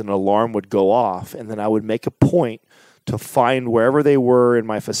employees' names, and an alarm would go off, and then I would make a point to find wherever they were in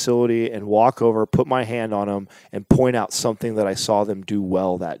my facility and walk over, put my hand on them, and point out something that I saw them do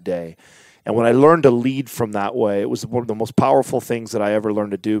well that day. And when I learned to lead from that way, it was one of the most powerful things that I ever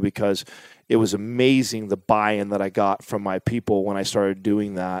learned to do, because it was amazing the buy-in that I got from my people when I started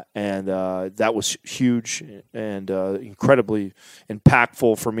doing that. And that was huge and incredibly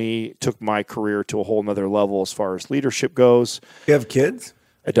impactful for me. It took my career to a whole nother level as far as leadership goes. You have kids?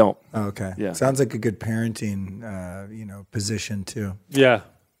 I don't. Oh, okay. Yeah. Sounds like a good parenting, position too. Yeah.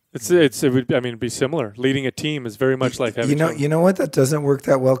 It'd be similar. Leading a team is very much like having you know what? That doesn't work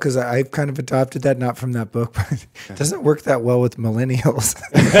that well, because I've kind of adopted that, not from that book, but it doesn't work that well with millennials.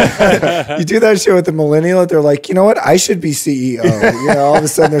 You do that shit with the millennial, they're like, you know what? I should be CEO. All of a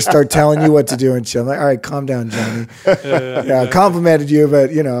sudden they start telling you what to do and shit. I'm like, all right, calm down, Johnny. I complimented you, but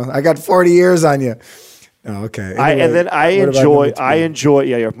I got 40 years on you. Oh, okay. Anyway, I enjoy.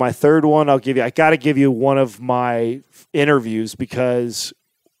 Yeah, my third one, I got to give you one of my interviews, because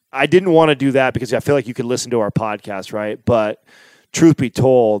I didn't want to do that because I feel like you could listen to our podcast, right? But truth be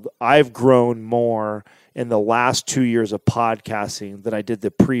told, I've grown more in the last 2 years of podcasting than I did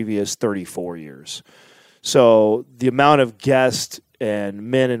the previous 34 years. So the amount of guests and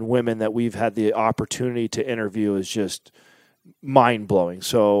men and women that we've had the opportunity to interview is just mind-blowing.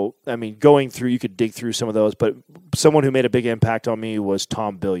 So, going through, you could dig through some of those, but someone who made a big impact on me was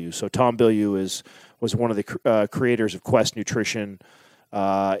Tom Bilyeu. So Tom Bilyeu was one of the creators of Quest Nutrition.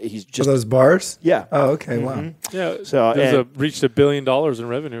 He's just those bars. Yeah. Oh, okay. Mm-hmm. Wow. Yeah. So reached $1 billion in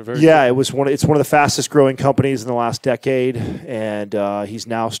revenue. It's one of the fastest growing companies in the last decade, and he's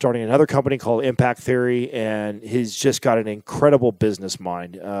now starting another company called Impact Theory, and he's just got an incredible business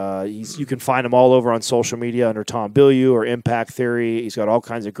mind. You can find him all over on social media under Tom Bilyeu or Impact Theory. He's got all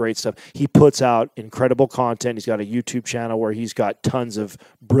kinds of great stuff. He puts out incredible content. He's got a YouTube channel where he's got tons of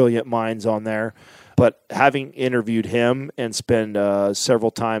brilliant minds on there. But having interviewed him and spend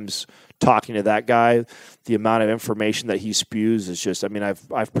several times talking to that guy, the amount of information that he spews is just,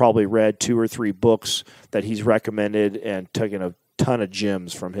 I've probably read 2 or 3 books that he's recommended and taken a ton of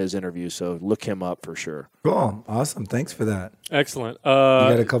gems from his interview. So look him up for sure. Cool. Awesome. Thanks for that. Excellent. You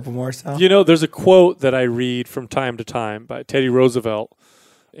got a couple more, Sal? There's a quote that I read from time to time by Teddy Roosevelt.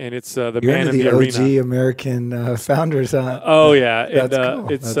 And it's the You're man in the OG arena. American founders, huh? Oh yeah, That's and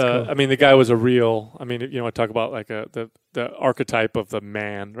cool. it's. That's cool. The guy was a real. I talk about like the archetype of the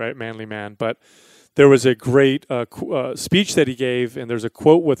man, right? Manly man. But there was a great speech that he gave, and there's a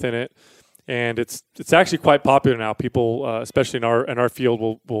quote within it, and it's actually quite popular now. People, especially in our field,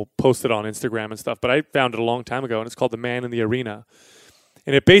 will post it on Instagram and stuff. But I found it a long time ago, and it's called "The Man in the Arena,"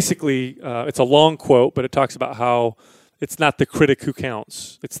 and it basically it's a long quote, but it talks about how it's not the critic who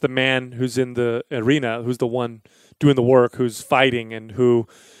counts. It's the man who's in the arena, who's the one doing the work, who's fighting, and who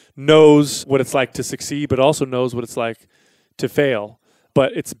knows what it's like to succeed, but also knows what it's like to fail.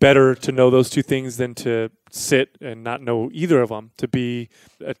 But it's better to know those two things than to sit and not know either of them, to be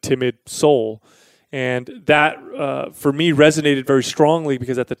a timid soul. And that, for me, resonated very strongly,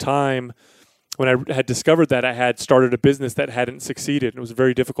 because at the time when I had discovered that, I had started a business that hadn't succeeded. It was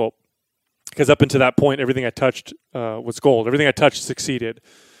very difficult. Because up until that point, everything I touched was gold. Everything I touched succeeded.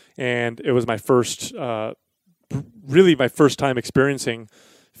 And it was my first, really my first time experiencing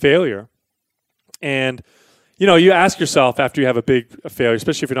failure. And, you ask yourself after you have a failure,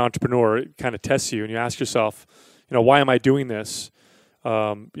 especially if you're an entrepreneur, it kind of tests you. And you ask yourself, why am I doing this?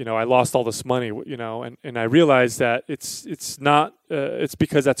 I lost all this money, and I realized that it's not, it's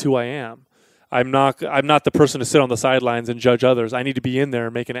because that's who I am. I'm not the person to sit on the sidelines and judge others. I need to be in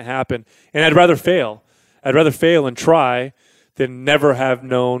there making it happen. And I'd rather fail. I'd rather fail and try than never have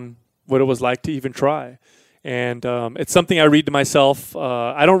known what it was like to even try. And it's something I read to myself.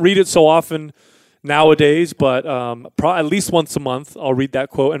 I don't read it so often nowadays, but at least once a month I'll read that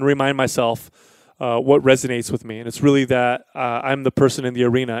quote and remind myself what resonates with me. And it's really that I'm the person in the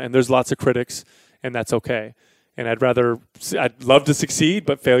arena, and there's lots of critics, and that's okay. And I'd love to succeed,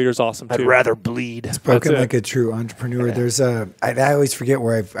 but failure is awesome too. I'd rather bleed. Spoken like a true entrepreneur. Yeah. There's I always forget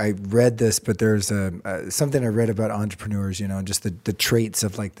where I read this, but there's something I read about entrepreneurs, just the traits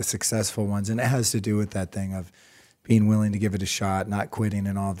of like the successful ones. And it has to do with that thing of being willing to give it a shot, not quitting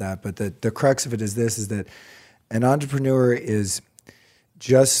and all of that. But the crux of it is that an entrepreneur is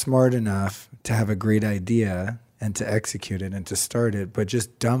just smart enough to have a great idea and to execute it and to start it, but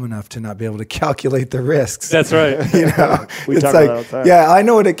just dumb enough to not be able to calculate the risks. That's right. You know, We it's talk like, about it all the time. yeah, I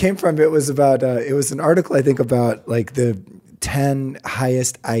know what it came from. It was about, it was an article, I think, about like the 10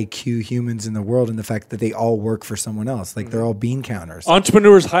 highest IQ humans in the world and the fact that they all work for someone else. Like they're all bean counters.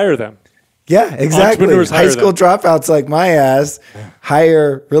 Entrepreneurs hire them. Yeah, exactly. Entrepreneurs High hire school them. dropouts like my ass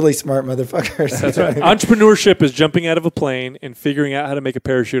hire really smart motherfuckers. That's right. Entrepreneurship is jumping out of a plane and figuring out how to make a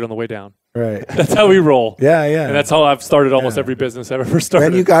parachute on the way down. Right. That's how we roll. Yeah, yeah. And that's how I've started almost every business I've ever started.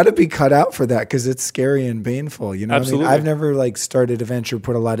 And you got to be cut out for that because it's scary and painful. You know, Absolutely. I mean, I've never like started a venture,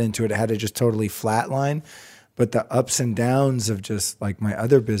 put a lot into it. It had to just totally flatline. But the ups and downs of just like my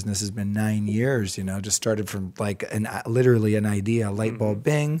other business has been 9 years. You know, just started from like literally an idea, a light bulb,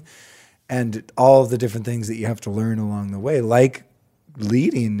 bing, and all the different things that you have to learn along the way, like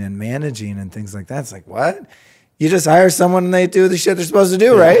leading and managing and things like that. It's like, what? You just hire someone and they do the shit they're supposed to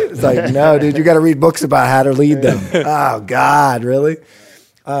do, right? It's like, no, dude, you got to read books about how to lead them. Oh, God, really?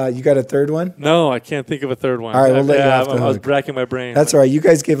 You got a third one? No, I can't think of a third one. All right, we'll let you off the I was hook. racking my brain. That's all right. You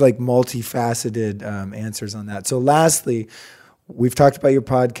guys gave like multifaceted answers on that. So lastly, we've talked about your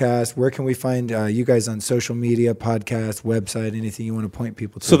podcast. Where can we find you guys on social media, podcast, website, anything you want to point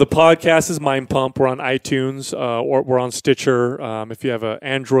people to? So the podcast is Mind Pump. We're on iTunes or we're on Stitcher. If you have an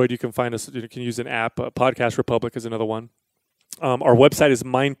Android, you can find us. You can use an app. Podcast Republic is another one. Our website is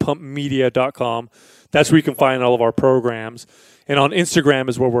mindpumpmedia.com. That's where you can find all of our programs. And on Instagram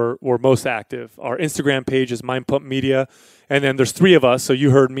is where we're most active. Our Instagram page is Mind Pump Media. And then there's three of us. So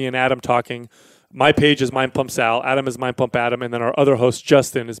you heard me and Adam talking. My page is Mind Pump Sal. Adam is Mind Pump Adam. And then our other host,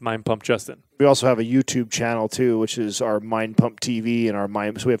 Justin, is Mind Pump Justin. We also have a YouTube channel too, which is our Mind Pump TV and our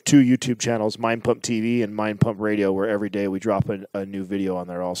Mind. So we have two YouTube channels, Mind Pump TV and Mind Pump Radio, where every day we drop a new video on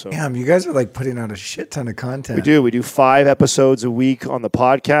there. Also, Damn, you guys are like putting out a shit ton of content. we do. We do 5 episodes a week on the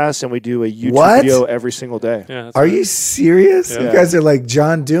podcast, and we do a YouTube What? video every single day. Yeah, that's Are right. you serious? Yeah. You guys are like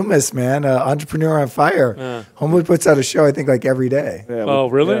John Dumas, man, Entrepreneur on Fire. Yeah. Homeboy puts out a show, I think, like every day. Yeah, Oh,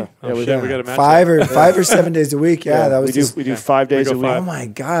 really? Yeah, Oh, we shit, do. we got to match 5 or 7 days a week. Yeah, that was we do. just, We do 5 days We a go week. five. oh my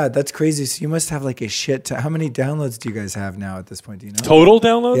God, that's crazy. So you must have like a shit ton. How many downloads do you guys have now at this point? Do you know? Total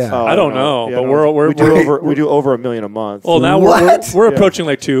downloads? Yeah. I don't know, Yeah, but no. we're we do over 1 million a month. Well, now What? we're approaching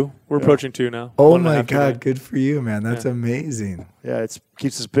like 2. We're approaching 2 now. Oh 1.5 my a God, day. good for you, man. That's amazing. Yeah, it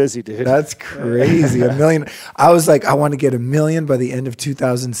keeps us busy, dude. That's crazy. 1 million. I was like, I want to get 1 million by the end of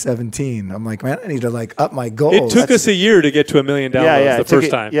 2017. I'm like, man, I need to like up my goals. It took us a year to get to 1 million downloads the it took first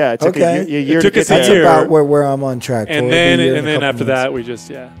it- time. Yeah, it took Okay. a year It to took get us a That's there. year. about where I'm on track. And for. then A year and a then couple after months. that, we just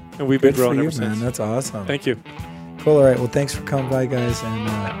and we've been Good for growing you, ever man. since. That's awesome. Thank you. Cool. All right. Well, thanks for coming by, guys, and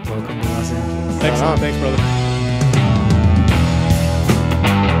welcome to Los Angeles. Thanks, thanks, brother.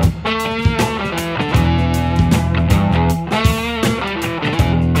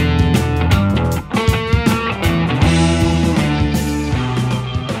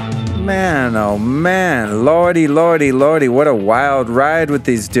 Man, oh man, lordy, lordy, lordy, what a wild ride with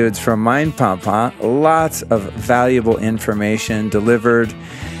these dudes from Mind Pump, huh? Lots of valuable information delivered,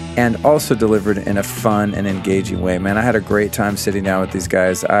 and also delivered in a fun and engaging way. Man, I had a great time sitting down with these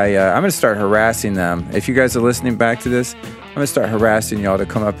guys. I'm going to start harassing them. If you guys are listening back to this, I'm going to start harassing y'all to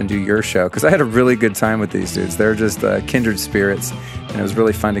come up and do your show, because I had a really good time with these dudes. They're just kindred spirits, and it was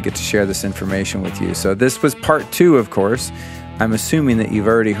really fun to get to share this information with you. So this was part 2, of course. I'm assuming that you've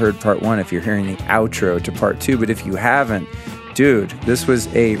already heard part 1 if you're hearing the outro to part 2, but if you haven't, dude, this was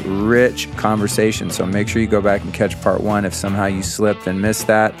a rich conversation, so make sure you go back and catch part 1 if somehow you slipped and missed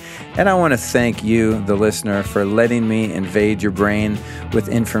that. And I want to thank you, the listener, for letting me invade your brain with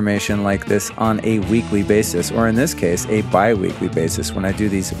information like this on a weekly basis, or in this case, a bi-weekly basis when I do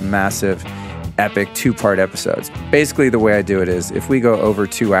these massive epic 2-part episodes. Basically, the way I do it is if we go over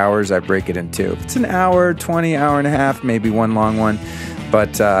 2 hours, I break it in 2. If it's an hour, 20, hour and a half, maybe one long one.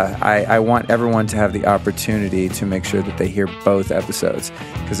 But I want everyone to have the opportunity to make sure that they hear both episodes,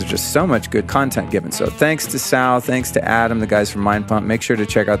 because there's just so much good content given. So thanks to Sal, thanks to Adam, the guys from Mind Pump. Make sure to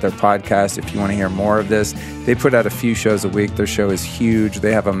check out their podcast if you want to hear more of this. They put out a few shows a week. Their show is huge.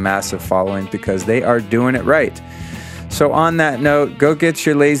 They have a massive following because they are doing it right. So on that note, go get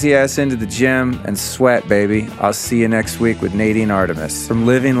your lazy ass into the gym and sweat, baby. I'll see you next week with Nadine Artemis from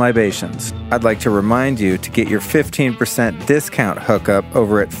Living Libations. I'd like to remind you to get your 15% discount hookup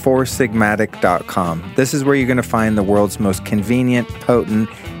over at foursigmatic.com. This is where you're going to find the world's most convenient, potent,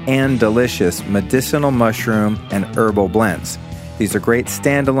 and delicious medicinal mushroom and herbal blends. These are great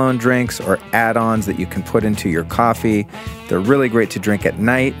standalone drinks or add-ons that you can put into your coffee. They're really great to drink at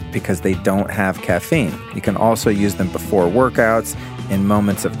night because they don't have caffeine. You can also use them before workouts, in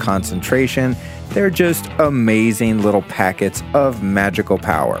moments of concentration. They're just amazing little packets of magical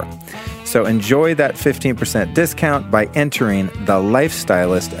power. So enjoy that 15% discount by entering The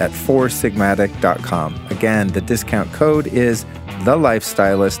Lifestylist at foursigmatic.com. Again, the discount code is The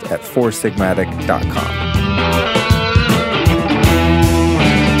Lifestylist at foursigmatic.com.